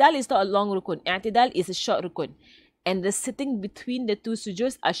 i'tidal is not a long rukun. I'tidal is a short rukun. And the sitting between the 2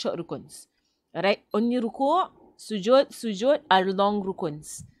 sujuds are short rukuns. Alright, only ruku', sujud are long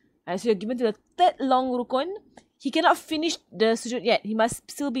rukuns. So you're given to the 3rd long rukun. He cannot finish the sujud yet. He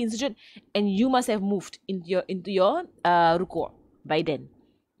must still be in sujud, and you must have moved into your ruku' by then.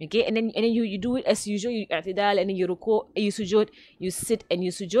 Okay, and then you do it as usual. You i'tidal, and then you ruku', you sujud, you sit and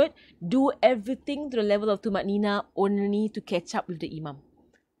you sujud. Do everything to the level of tumatnina only to catch up with the Imam.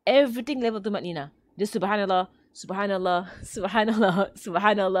 Everything level tumatnina. Just subhanallah, subhanallah, subhanallah,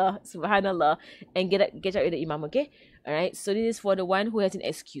 subhanallah, subhanallah, and get up with the Imam. Okay, all right. So this is for the one who has an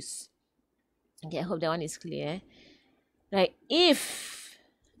excuse. Okay, I hope that one is clear. Right, if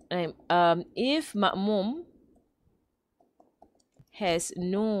ma'mum has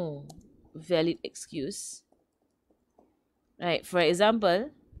no valid excuse, right? For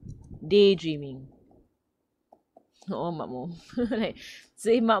example, daydreaming. Oh, ma'mum. Right. So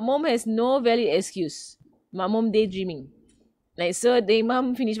if ma'mum has no valid excuse, ma'mum daydreaming. Like, so the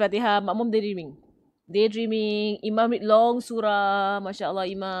Imam finish Fatiha, ma'mum daydreaming. Imam read long surah, masya-Allah,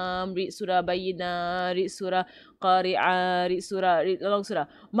 Imam read surah Bayyinah, read surah Qari'ah, read long surah.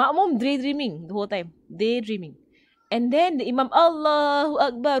 Ma'mum daydreaming the whole time, daydreaming. And then the Imam Allahu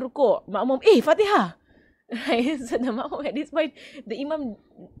Akbar rukuk, ma'mum, Fatiha. Right? So the ma'mum at this point, the Imam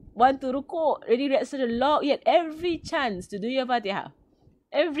want to rukuk, already read such a long, you had every chance to do your Fatihah.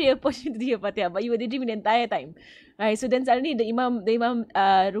 Every opportunity to do your Fatihah, but you were daydreaming the entire time. Right, so then suddenly the Imam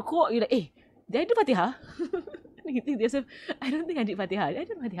rukuk, you're like, did I do Fatihah? You think to yourself, I don't think I did Fatihah. I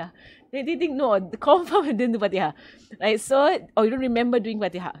did Fatihah. Then you think, no, confirm I didn't do Fatihah. Right, so, or you don't remember doing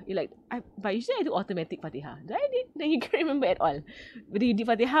Fatihah. You're like, but usually I do automatic Fatihah. Do I did? Then you can't remember at all whether you did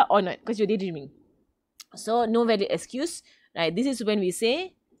Fatihah or not, because you're daydreaming. So, no valid excuse. Right, this is when we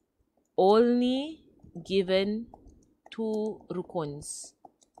say, only given 2 rukuns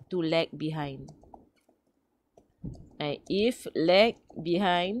to lag behind. Right, if lag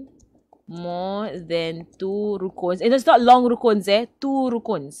behind more than 2 rukuns, and it's not long rukuns, 2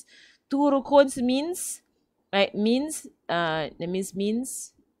 rukuns. 2 rukuns means, right, means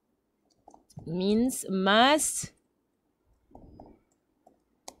must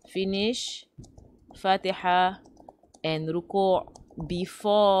finish Fatihah and ruku'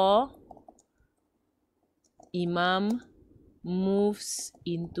 before Imam moves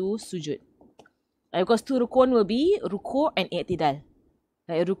into sujud. Because 2 rukun will be ruku' and i'tidal.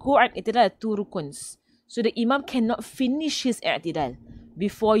 Like ruku' and i'tidal are 2 rukuns. So the Imam cannot finish his i'tidal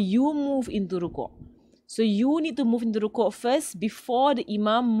before you move into ruku'. So you need to move into ruku' first before the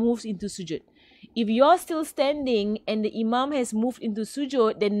Imam moves into sujud. If you're still standing and the Imam has moved into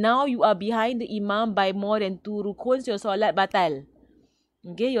sujud, then now you are behind the Imam by more than 2 rukuns, your solat batal.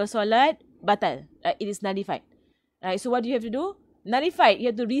 Okay, your solat batal. It is nullified. Right, so what do you have to do? Nullified. You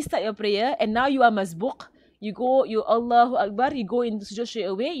have to restart your prayer, and now you are masbuk. You go, you Allahu Akbar, you go into sujood straight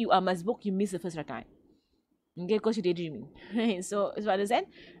away, you are masbuk, you miss the first rak'at. Okay, because you're daydreaming. Right, so you understand?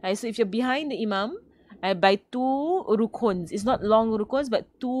 Right, so if you're behind the Imam by 2 rukuns, it's not long rukuns, but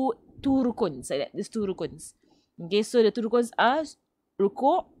two rukuns, like that. There's 2 rukuns. Okay, so the 2 rukuns are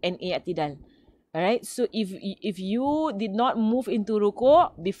ruku' and i'tidal. Alright, so if you did not move into ruku'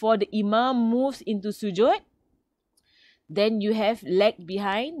 before the Imam moves into sujud, then you have lagged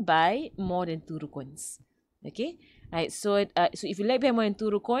behind by more than 2 rukuns. Okay, right. So if you lag behind more than 2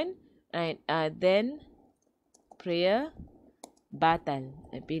 rukun, right, then prayer batal.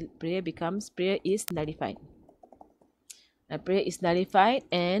 Prayer is nullified. Prayer is nullified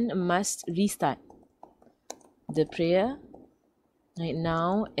and must restart the prayer right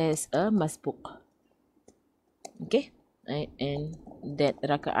now as a masbuk. Okay, right, and that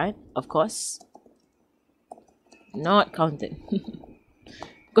raka'at, of course, not counted.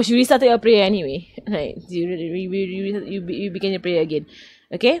 Because you restarted your prayer anyway. Right, you begin your prayer again.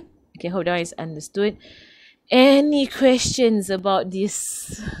 Okay, hope that is understood. Any questions about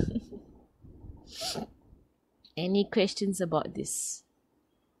this? Any questions about this?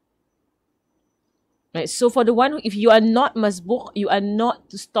 Right, so for the one who, if you are not masbuk, you are not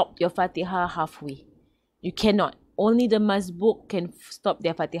to stop your Fatihah halfway. You cannot. Only the masbuk can stop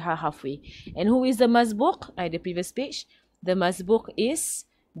their Fatihah halfway. And who is the masbuk? The previous page. The masbuk is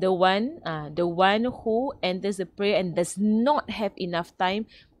the one who enters the prayer and does not have enough time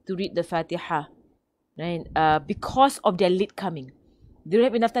to read the Fatihah, right? Because of their late coming. They don't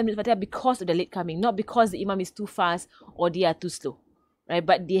have enough time to read the Fatihah because of their late coming, not because the Imam is too fast or they are too slow, right?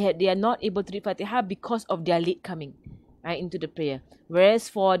 But they are not able to read Fatihah because of their late coming, right, into the prayer. Whereas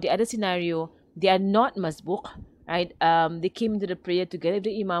for the other scenario, they are not masbuk, right? They came into the prayer together with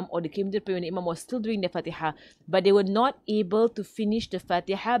the Imam, or they came into the prayer when the Imam was still doing the Fatihah, but they were not able to finish the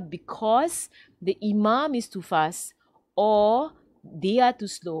Fatihah because the Imam is too fast or they are too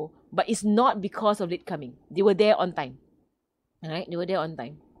slow, but it's not because of late coming. They were there on time. Alright, they were there on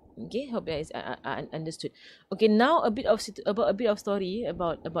time. Okay, hope that is understood. Okay, now a bit of story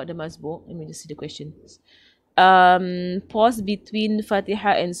about the masbuk. Let me just see the questions. Pause between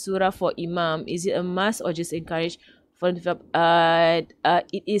Fatihah and Surah for Imam. Is it a must or just encouraged? It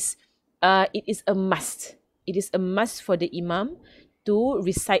is a must. It is a must for the Imam to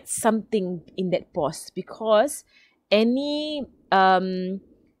recite something in that pause, because any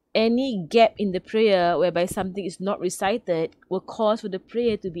gap in the prayer whereby something is not recited will cause for the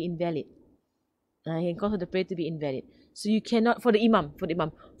prayer to be invalid. It can cause for the prayer to be invalid. So you cannot, for the Imam. For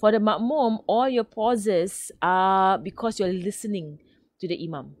the Ma'mum, all your pauses are because you're listening to the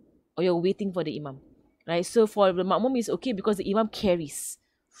Imam or you're waiting for the Imam. Right? So for the Ma'mum is okay because the Imam carries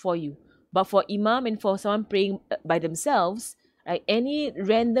for you. But for Imam and for someone praying by themselves, right, any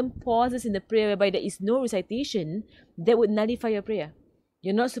random pauses in the prayer whereby there is no recitation, that would nullify your prayer.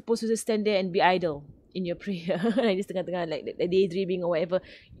 You're not supposed to just stand there and be idle in your prayer, like just tengah-tengah, like daydreaming or whatever.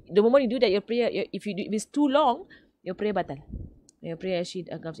 The moment you do that, your prayer, if it's too long, your prayer batal. Your prayer actually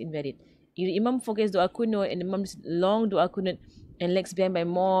becomes invalid. If the Imam forgets dua kunut and the Imam is long dua kunut and lags behind by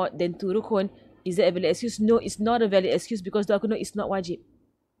more than 2 rukun, is that a valid excuse? No, it's not a valid excuse because dua kunut is not wajib.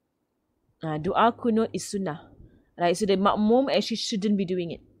 Dua kunut is sunnah. Right? So the makmum actually shouldn't be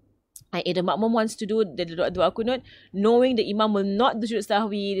doing it. Right? If the makmum wants to do the dua kunut, knowing the imam will not do sujud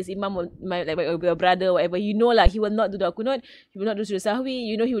sahwi, this imam will, like your brother, whatever, you know lah, he will not do dua kunut, he will not do sujud sahwi,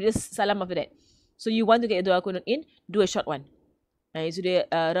 you know he will just salam after that. So you want to get a dua kunut in, do a short one. Right? So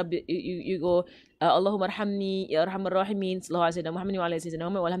you go, Allahumma arhamni, ya arhamar rahimin, sallallahu alaihi Muhammad wa alaihi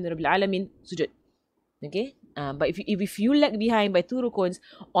Muhammad walhamdulillah alamin, sujud. Okay? But if you lag behind by 2 rukuns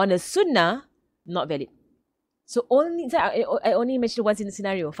on a sunnah, not valid. So I only mentioned one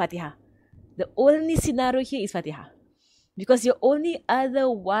scenario, Fatiha. The only scenario here is Fatiha. Because your only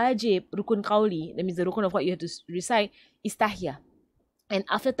other wajib rukun qawli, that means the rukun of what you have to recite, is tahiyah. And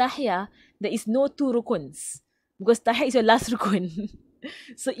after tahiyah, there is no 2 rukuns. Because tahiyah is your last rukun.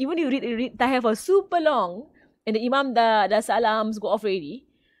 So even if you read tahiyah for super long, and the imam dah salams go off already,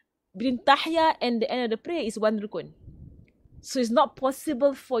 between tahiyah and the end of the prayer is 1 rukun. So it's not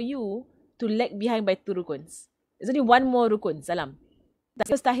possible for you to lag behind by 2 rukuns. There's only 1 more rukun, salam.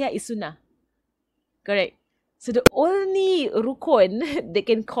 Because tahiyah is sunnah. Correct. So the only rukun that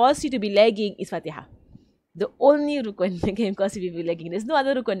can cause you to be lagging is Fatiha. The only rukun that can cause you to be lagging. There's no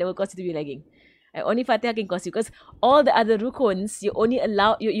other rukun that will cause you to be lagging. Only Fatiha can cause you, because all the other rukuns, you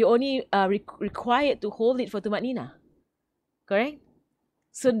only required to hold it for tumanina. Correct?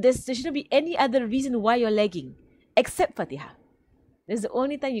 So there shouldn't be any other reason why you're lagging except Fatiha. That's the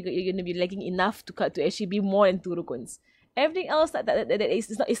only time you're going to be lagging enough to actually be more than 2 rukuns. Everything else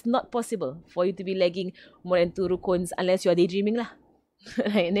it's not possible for you to be lagging more than 2 rukuns unless you're daydreaming lah.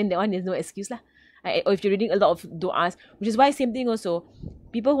 Right? And then that one is no excuse lah. Right? Or if you're reading a lot of du'as, which is why same thing also,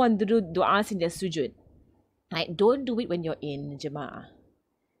 people want to do du'as in their sujud. Right? Don't do it when you're in jama'ah.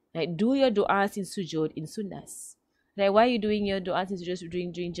 Right? Do your du'as in sujud in sunnahs. Right? Why are you doing your du'as in sujud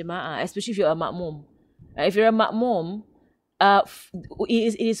during jama'ah? Especially if you're a ma'mum. Right? If you're a ma'mum,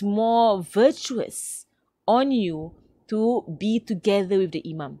 it is more virtuous on you to be together with the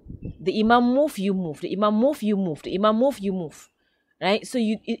imam. The imam move, you move. The imam move, you move. The imam move, you move. Right? So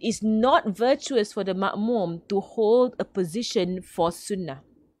it is not virtuous for the ma'mum to hold a position for sunnah.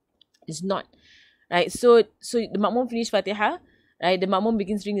 It's not. Right? So the ma'mum finish Fatiha. Right? The ma'mum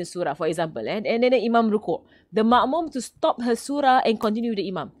begins reading the surah, for example. And then the imam ruku'. The ma'mum to stop her surah and continue with the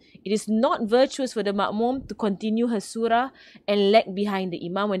imam. It is not virtuous for the ma'mum to continue her surah and lag behind the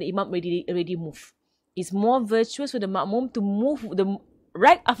imam when the imam already move. It's more virtuous for the ma'mum to move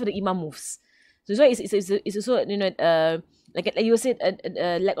right after the imam moves. So that's why it's also, like you said,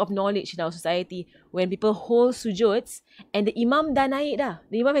 a lack of knowledge in our society when people hold sujuds and the imam dah naik dah.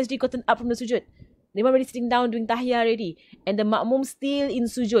 The imam has already gotten up from the sujud. The imam already sitting down doing tahiyah already. And the ma'mum still in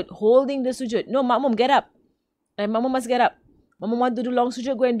sujud, holding the sujud. No, ma'mum, get up. Ma'mum must get up. Ma'mum want to do long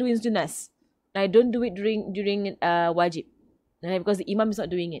sujud, go and do in sunnas. Don't do it during wajib. Because the imam is not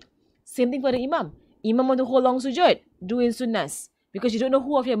doing it. Same thing for the imam. Imam want to hold long sujud, do in sunnas. Because you don't know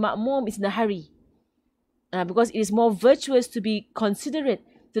who of your ma'mum is in a hurry. Because it is more virtuous to be considerate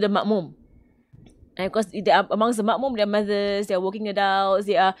to the ma'mum. Because they are amongst the ma'mum, they are mothers, they are working adults,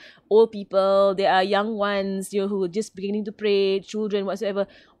 they are old people, they are young ones, who are just beginning to pray, children, whatsoever.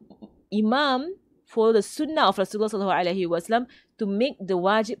 Imam follow the sunnah of Rasulullah sallallahu alaihi wasallam to make the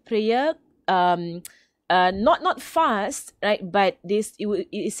wajib prayer not fast, right? But it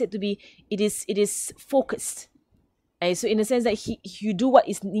is said to be it is focused. Right? So in the sense that you do what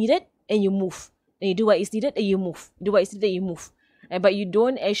is needed and you move. And you do what is needed and you move. Do what is needed and you move. But you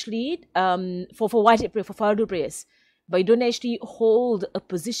don't actually for wajib prayer, for fardu prayers. But you don't actually hold a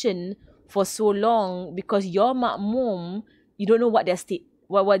position for so long because your ma'mum, you don't know what their state,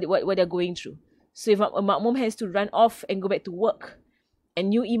 what they're going through. So if a ma'mum has to run off and go back to work,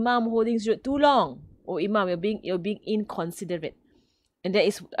 and you imam holding sujud too long, imam, you're being inconsiderate. And that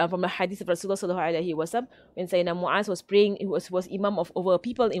is from a hadith of Rasulullah sallallahu alaihi wasallam when Sayyidina Mu'az was praying. He was imam of over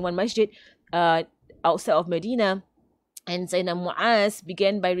people in one masjid outside of Medina, and Sayyidina Mu'az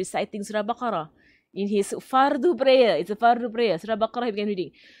began by reciting Surah Baqarah in his fardu prayer. It's a fardu prayer. Surah Baqarah he began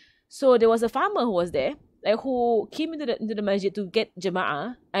reading. So there was a farmer who was there, who came into the masjid to get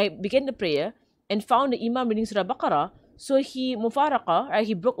jama'ah. I began the prayer and found the imam reading Surah Baqarah. So he mufaraqah,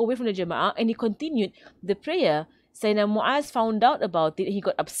 he broke away from the jama'ah and he continued the prayer. Sayyidina Mu'az found out about it. He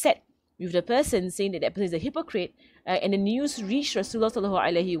got upset with the person, saying that person is a hypocrite. And the news reached Rasulullah sallallahu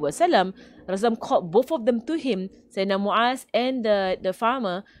alaihi wasallam. Rasulullah called both of them to him, Sayyidina Mu'az and the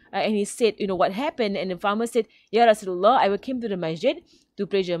farmer, and he said, what happened? And the farmer said, Ya Rasulullah, I came to the masjid to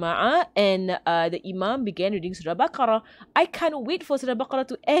pray jama'ah, and the imam began reading Surah Baqarah. I can't wait for Surah Baqarah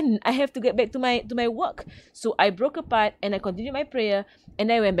to end. I have to get back to my work. So I broke apart and I continued my prayer and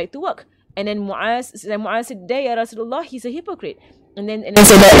I went back to work. And then Mu'az said, Ya Rasulullah, he's a hypocrite. And then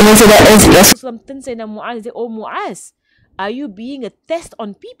Rasulullah turns to Mu'az and said, "Oh Mu'az, are you being a test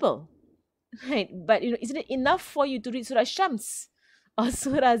on people?" Right? But isn't it enough for you to read Surah Shams or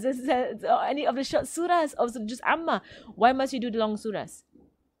surahs or any of the short surahs or just Amma? Why must you do the long surahs?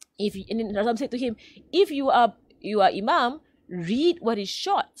 And then Rasulullah said to him, if you are Imam, read what is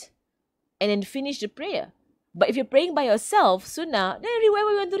short and then finish the prayer. But if you're praying by yourself, Sunnah, then read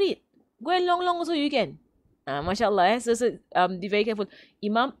whatever you want to read. Go and long also you can. MashaAllah. So be very careful.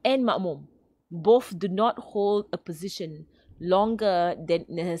 Imam and Ma'mum both do not hold a position longer than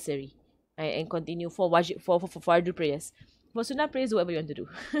necessary. And continue for Fardhu prayers. For Sunnah prayers, whatever you want to do.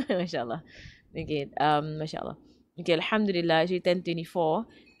 MashaAllah. Okay. MashaAllah. Okay, Alhamdulillah, actually 10:24.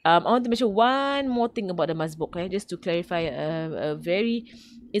 I want to mention one more thing about the masbuk, just to clarify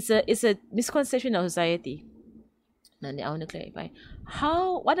it's a misconception of society. And I want to clarify.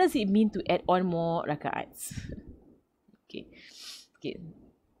 What does it mean to add on more raka'ats? Okay.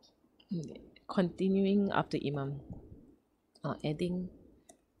 Continuing after Imam.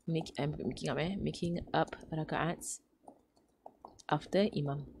 Making up raka'ats after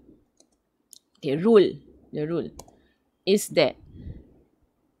Imam. Okay, the rule is that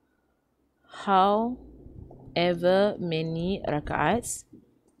however many raka'ats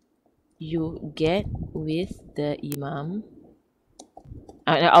you get with the Imam.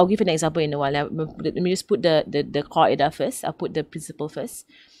 I'll give an example in a while. Let me just put the qaida first. I'll put the principle first.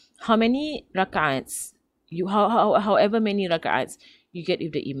 How many raka'ats however many raka'ats you get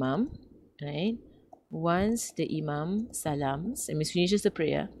with the Imam, right? Once the Imam salams, and finishes the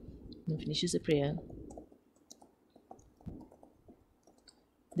prayer,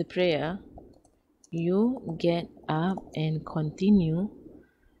 you get up and continue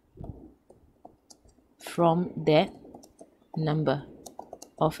from that number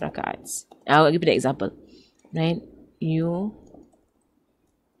of rak'ats. I'll give you the example, right? You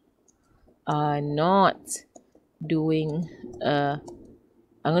are not doing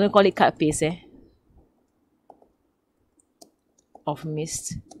I'm going to call it cut pace of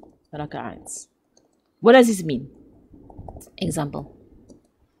missed rak'ats. What does this mean? Example.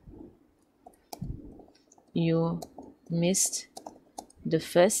 You missed the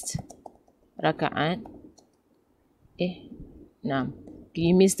first raka'at.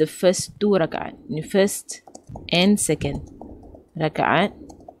 You missed the first two raka'at. The first and second raka'at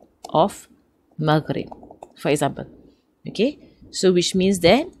of Maghrib, for example. Okay, so which means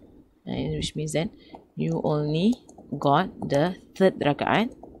that you only got the third raka'at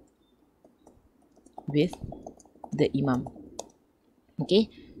with the Imam. Okay,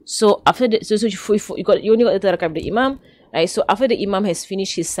 so after the you only got the third raka'at with the Imam, right? So after the Imam has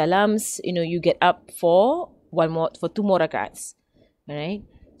finished his salams, you get up for two more raka'ats. Alright,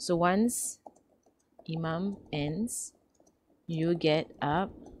 so once Imam ends, you get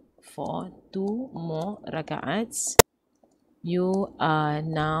up for two more raka'ats. You are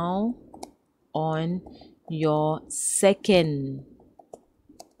now on your second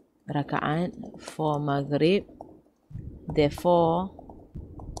raka'at for Maghrib. Therefore,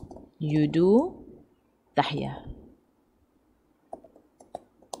 you do tahiyah.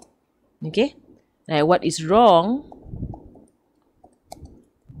 Okay? Right, what is wrong,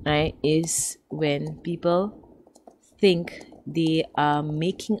 right, is when people think they are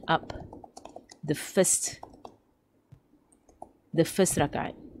making up the first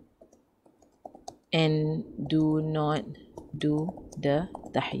rak'at and do not do the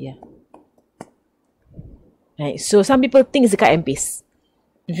tahiyah. Right, so some people think it's a cut and paste,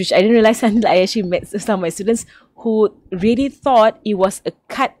 which I didn't realize until I actually met some of my students who really thought it was a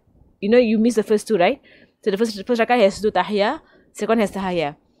cut. You miss the first two, right? So the first rak'at has to do tahiyah, second has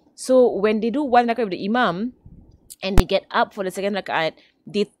tahiyah. So when they do one rak'at with the Imam and they get up for the second rak'at,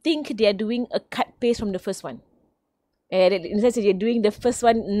 they think they are doing a cut paste from the first one. In the sense that you're doing the first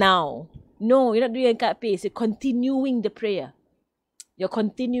one now. No, you're not doing a cut paste. You're continuing the prayer.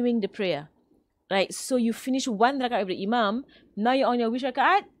 Right? So you finish one rak'at with the Imam. Now you're on your which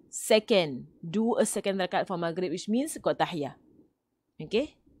rak'at? Second. Do a second rak'at for Maghrib, which means got tahiyah.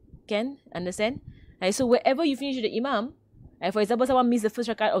 Okay? Can understand? Right, so wherever you finish with the Imam, for example, someone missed the first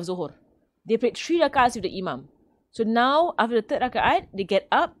rak'at of Zuhur. They prayed 3 rak'ats with the Imam. So now, after the third rak'at, they get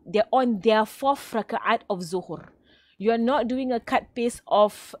up. They're on their 4th rak'at of Zuhur. You are not doing a cut paste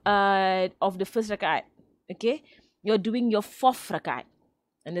of the first rak'at. Okay? You're doing your 4th rak'at.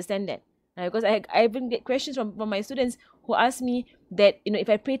 Understand that? Because I even get questions from my students who ask me that, if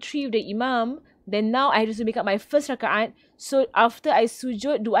I pray 3 with the Imam, then now I have to make up my first rak'at. So after I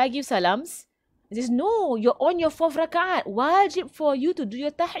sujood, do I give salams? He says, no, you're on your 4th rak'at. Wajib for you to do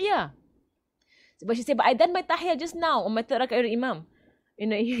your tahiyah. But she said, but I done my tahiyat just now on my third rakaat with the imam. You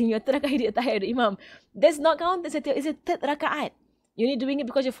know, your third rakaat, you did tahiyat with the imam. That's not counted. It's a third rakaat. You're only doing it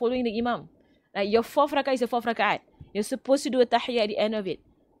because you're following the imam. Like your fourth rakaat is your fourth rakaat. You're supposed to do a tahiyat at the end of it.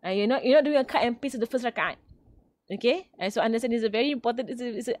 You're not doing a cut and paste of the first rakaat. Okay? And so understand it's a very important,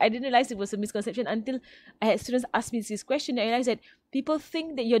 I didn't realize it was a misconception until I had students ask me this question. I realized that people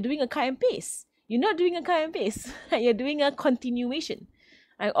think that you're doing a cut and paste. You're not doing a cut and paste. You're doing a continuation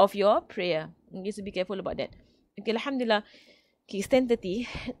of your prayer. Okay, so be careful about that. Okay, alhamdulillah. Okay, it's 10:30.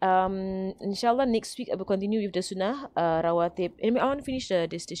 Inshallah next week I will continue with the sunnah rawatib. Anyway, I want to finish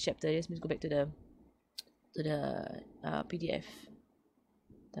this chapter. Let's go back to the PDF.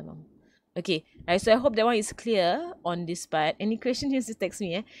 Tamam. Okay, so I hope that one is clear on this part. Any question, just text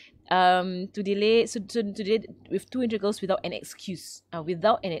me. To delay with 2 integrals without an excuse.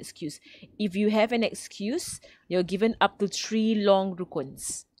 Without an excuse. If you have an excuse, you're given up to 3 long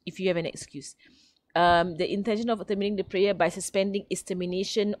rukuns. If you have an excuse. The intention of terminating the prayer by suspending is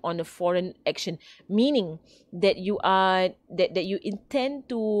termination on a foreign action, meaning that you intend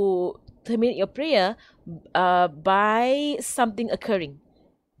to terminate your prayer by something occurring.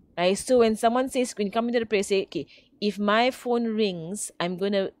 Right? So when someone says, when you come into the prayer, say, okay, if my phone rings, I'm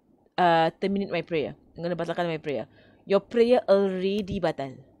going to terminate my prayer. I'm going to batalkan my prayer. Your prayer already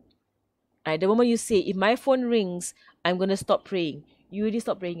batal. Right? The moment you say, if my phone rings, I'm going to stop praying. You already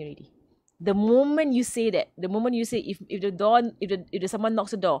stop praying already. The moment you say that, if someone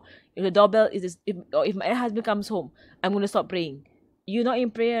knocks the door, if the doorbell if my husband comes home, I'm going to stop praying. You're not in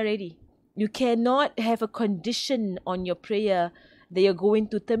prayer already. You cannot have a condition on your prayer that you're going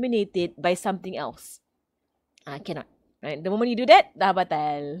to terminate it by something else. Cannot. Right? The moment you do that, dah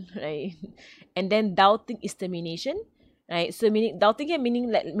batal. Right? And then doubting is termination. Right? So doubting here meaning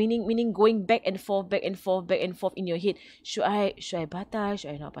going back and forth in your head. Should I batal?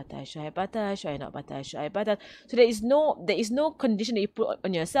 Should I not batal? Should I batal? Should I not batal? Should I batal? So there is no condition that you put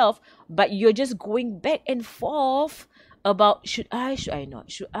on yourself, but you're just going back and forth about should I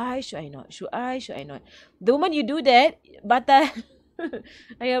not? Should I not? Should I not? The moment you do that, batal.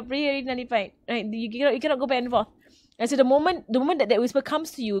 Your prayer is nullified. Right? You cannot go back and forth. And so the moment that whisper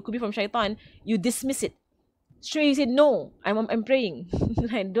comes to you, it could be from shaitan, you dismiss it. Straight you say, no, I'm praying.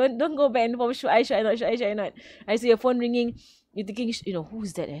 don't go back and forth. Should I not? I see your phone ringing. You're thinking,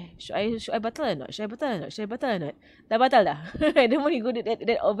 who's that? Should I batal or not? Should I batal or not? Dah batal dah. The moment you go to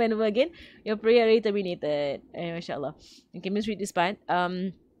that over and over again, your prayer already terminated. MashaAllah. Okay, let's read this part.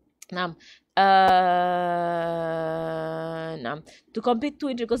 To complete 2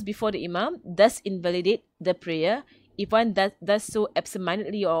 integrals before the imam does invalidate the prayer. If one does so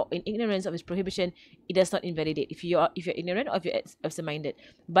absent-mindedly or in ignorance of its prohibition, it does not invalidate. If you're ignorant or if you're absent-minded,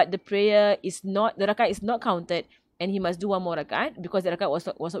 but the rakaat is not counted, and he must do 1 more rakaat because the rakaat was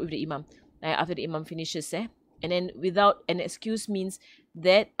not with the imam after the imam finishes. And then without an excuse means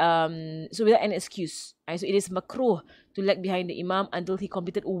that so without an excuse, so it is makruh to lag behind the imam until he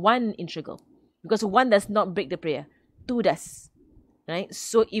completed 1 integral, because 1 does not break the prayer, 2 does. Right?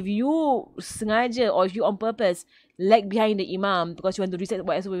 So if you sengaja or if you on purpose lag behind the imam because you want to recite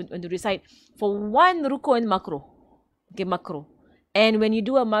whatever you want to recite for 1 rukun, makruh. Okay, makruh. And when you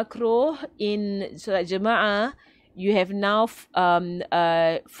do a makruh in Salat Jama'ah, you have now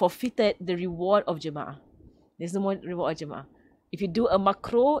forfeited the reward of Jama'ah. There's no more reward of Jama'ah. If you do a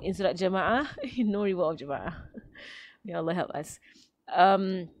makruh in Salat Jama'ah, no reward of Jama'ah. May Allah help us.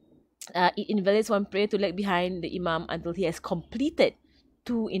 It invalidates one prayer to lag behind the imam until he has completed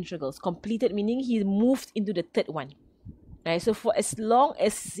 2 integrals. Completed meaning he moved into the 3rd one. Right? So for as long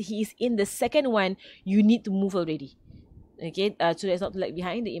as he is in the 2nd one, you need to move already. Okay, so that's not to lag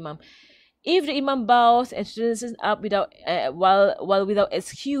behind the imam. If the imam bows and stands up while without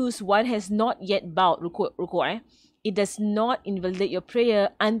excuse, one has not yet bowed, ruku', it does not invalidate your prayer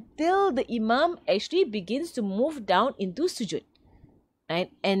until the imam actually begins to move down into sujud.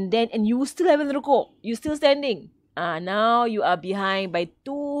 Right? And you still haven't ruku', you're still standing. Now you are behind by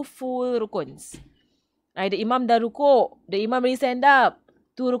 2 full rukuns. Right? The imam dah ruku', the imam already stand up,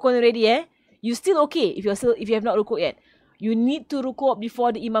 2 rukun already. You still okay if you have not ruku' yet. You need to ruku'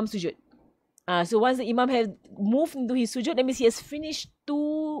 before the imam sujud. So once the imam has moved into his sujud, that means he has finished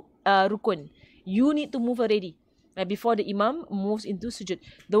 2 rukun. You need to move already before the imam moves into sujud.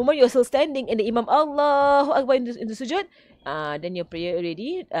 The moment you're still standing and the imam Allahu Akbar into sujud, then your prayer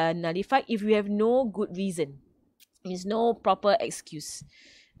already nullified if you have no good reason. Means no proper excuse.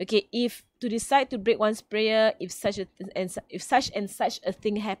 Okay, if to decide to break one's prayer, if such a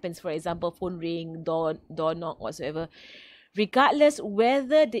thing happens, for example, phone ring, door knock, whatsoever, regardless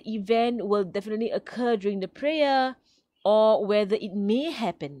whether the event will definitely occur during the prayer or whether it may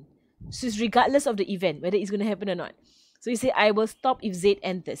happen. So it's regardless of the event, whether it's going to happen or not. So you say, I will stop if Zaid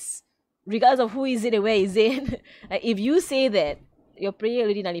enters. Regardless of who is it and where is Zaid. Like if you say that, your prayer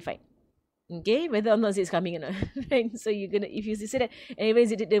already nullified. Okay? Whether or not Zaid is coming or not. Right? So you're gonna, if you say that, and even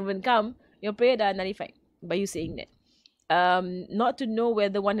Zaid didn't even come, your prayer dah nullified by you saying that. Not to know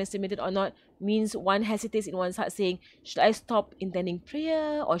whether one has submitted or not means one hesitates in one's heart saying, should I stop intending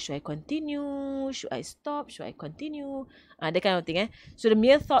prayer or should I continue? Should I stop? Should I continue? That kind of thing. So the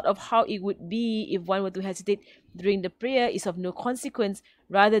mere thought of how it would be if one were to hesitate during the prayer is of no consequence.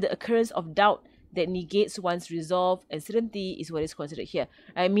 Rather, the occurrence of doubt that negates one's resolve and certainty is what is considered here.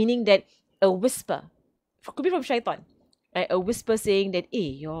 Meaning that a whisper, could be from shaitan, a whisper saying that,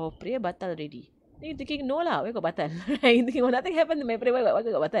 your prayer batal already. Then you're thinking, no lah, where got batal? Right? You're thinking, well, nothing happened to my prayer, why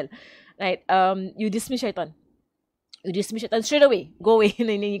got batal? Right? You dismiss shaitan. You dismiss shaitan straight away. Go away and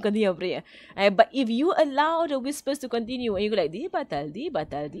then you continue your prayer. But if you allow the whispers to continue and you go like, di batal.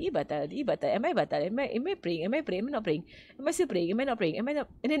 Am I batal? Am I praying? Am I praying? Am I not praying? Am I still praying? Am I not praying? Am I not?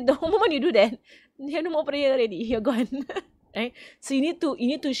 And then the moment you do that, you have no more prayer already. You're gone. Right? So you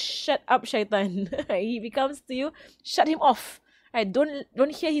need to shut up shaitan. He becomes to you, shut him off. Right?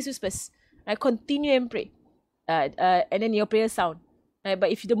 Don't hear his whispers. Continue and pray. And then your prayer sound.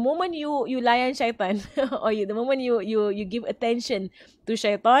 But if the moment you layan shaitan or the moment you give attention to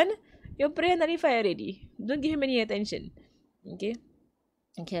shaitan, your prayer nullified already. Don't give him any attention. Okay,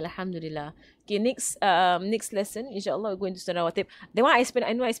 alhamdulillah. Okay, next lesson, inshallah, we're going to Surah Watib. That one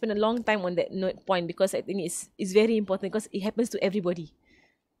I know I spent a long time on that point because I think it's very important because it happens to everybody.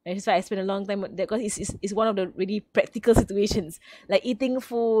 That's why I spent a long time on that because it's one of the really practical situations. Like eating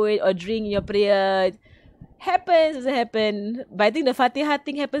food or drink in your prayer. Happens, doesn't happen. But I think the Fatiha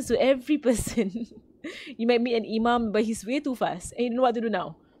thing happens to every person. You might meet an imam, but he's way too fast. And you don't know what to do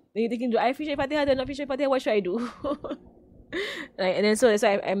now. Then you're thinking, do I finish my Fatiha? Do I not finish my Fatiha? What should I do? Right, and then so that's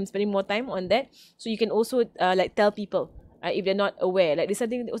why I'm spending more time on that. So you can also tell people if they're not aware. Like there's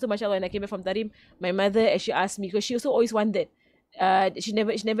something also, mashallah, when I came back from Tarim, my mother actually asked me, because she also always wondered. She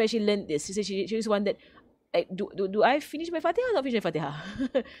never actually learned this. She said she always wondered, like, do I finish my Fatiha or not finish my Fatiha?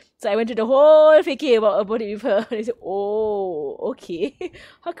 So I went through the whole fiqh about it with her. And I said, oh, okay.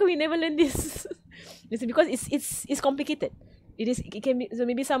 How come we never learn this? Said, because it's complicated. It can be, so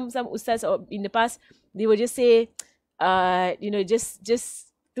maybe some ustads or in the past, they will just say,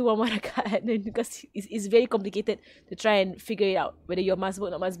 just do one more rakat, because it's very complicated to try and figure it out, whether you're masbuk,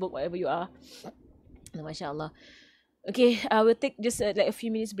 not masbuk, whatever you are. MashaAllah. Okay, we'll take just like a few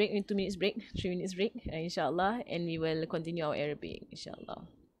minutes break, 2 minutes break, 3 minutes break, inshallah, and we will continue our Arabic, inshallah.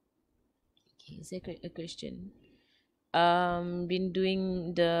 Okay, is there a question? Been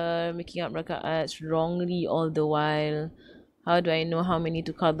doing the making up raka'ats wrongly all the while. How do I know how many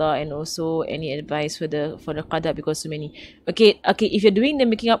to qada, and also any advice for the qada because so many? Okay, if you're doing the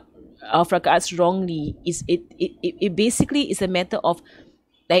making up of raka'ats wrongly, it basically is a matter of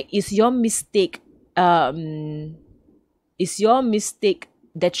like, is your mistake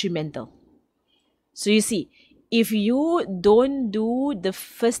detrimental? So you see, if you don't do the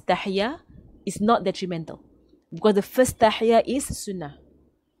first tahiyah, it's not detrimental because the first tahiyah is sunnah.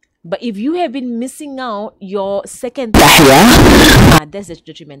 But if you have been missing out your second tahiyah, that's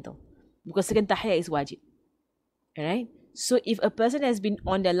detrimental because second tahiyah is wajib. Alright? So if a person has been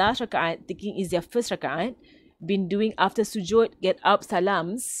on their last raka'at, thinking is their first raka'at, been doing after sujood, get up,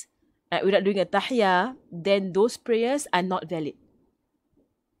 salams, without doing a tahiyah, then those prayers are not valid.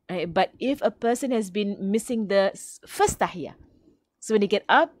 Right? But if a person has been missing the first tahiyah, so when they get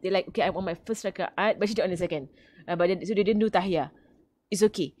up, they're like, okay, I'm on my first raka'at, but she did on the second. So they didn't do tahiyah. It's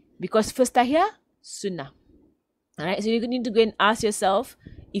okay. Because first tahiyah, sunnah. Alright, so you need to go and ask yourself,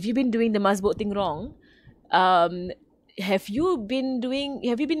 if you've been doing the masbuk thing wrong, have you been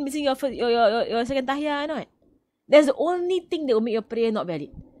missing your second tahiyah or not? That's the only thing that will make your prayer not valid.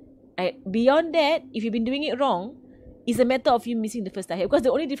 Right? Beyond that, if you've been doing it wrong, it's a matter of you missing the first tahiyah. Because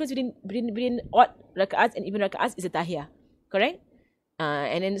the only difference between odd rak'ats and even rak'ats is the tahiyah. Correct?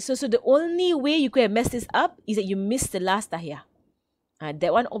 And then so the only way you could have messed this up is that you missed the last tahiyah.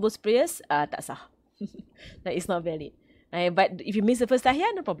 That one, all those prayers, tak sah. Like, it's not valid. But if you miss the first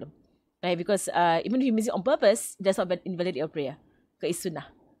tahiyah, no problem. Because even if you miss it on purpose, that's not invalidate your prayer. Because it's sunnah.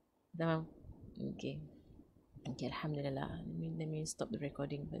 Okay. Okay, alhamdulillah. Let me stop the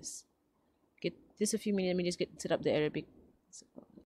recording first. Okay, just a few minutes, let me just set up the Arabic.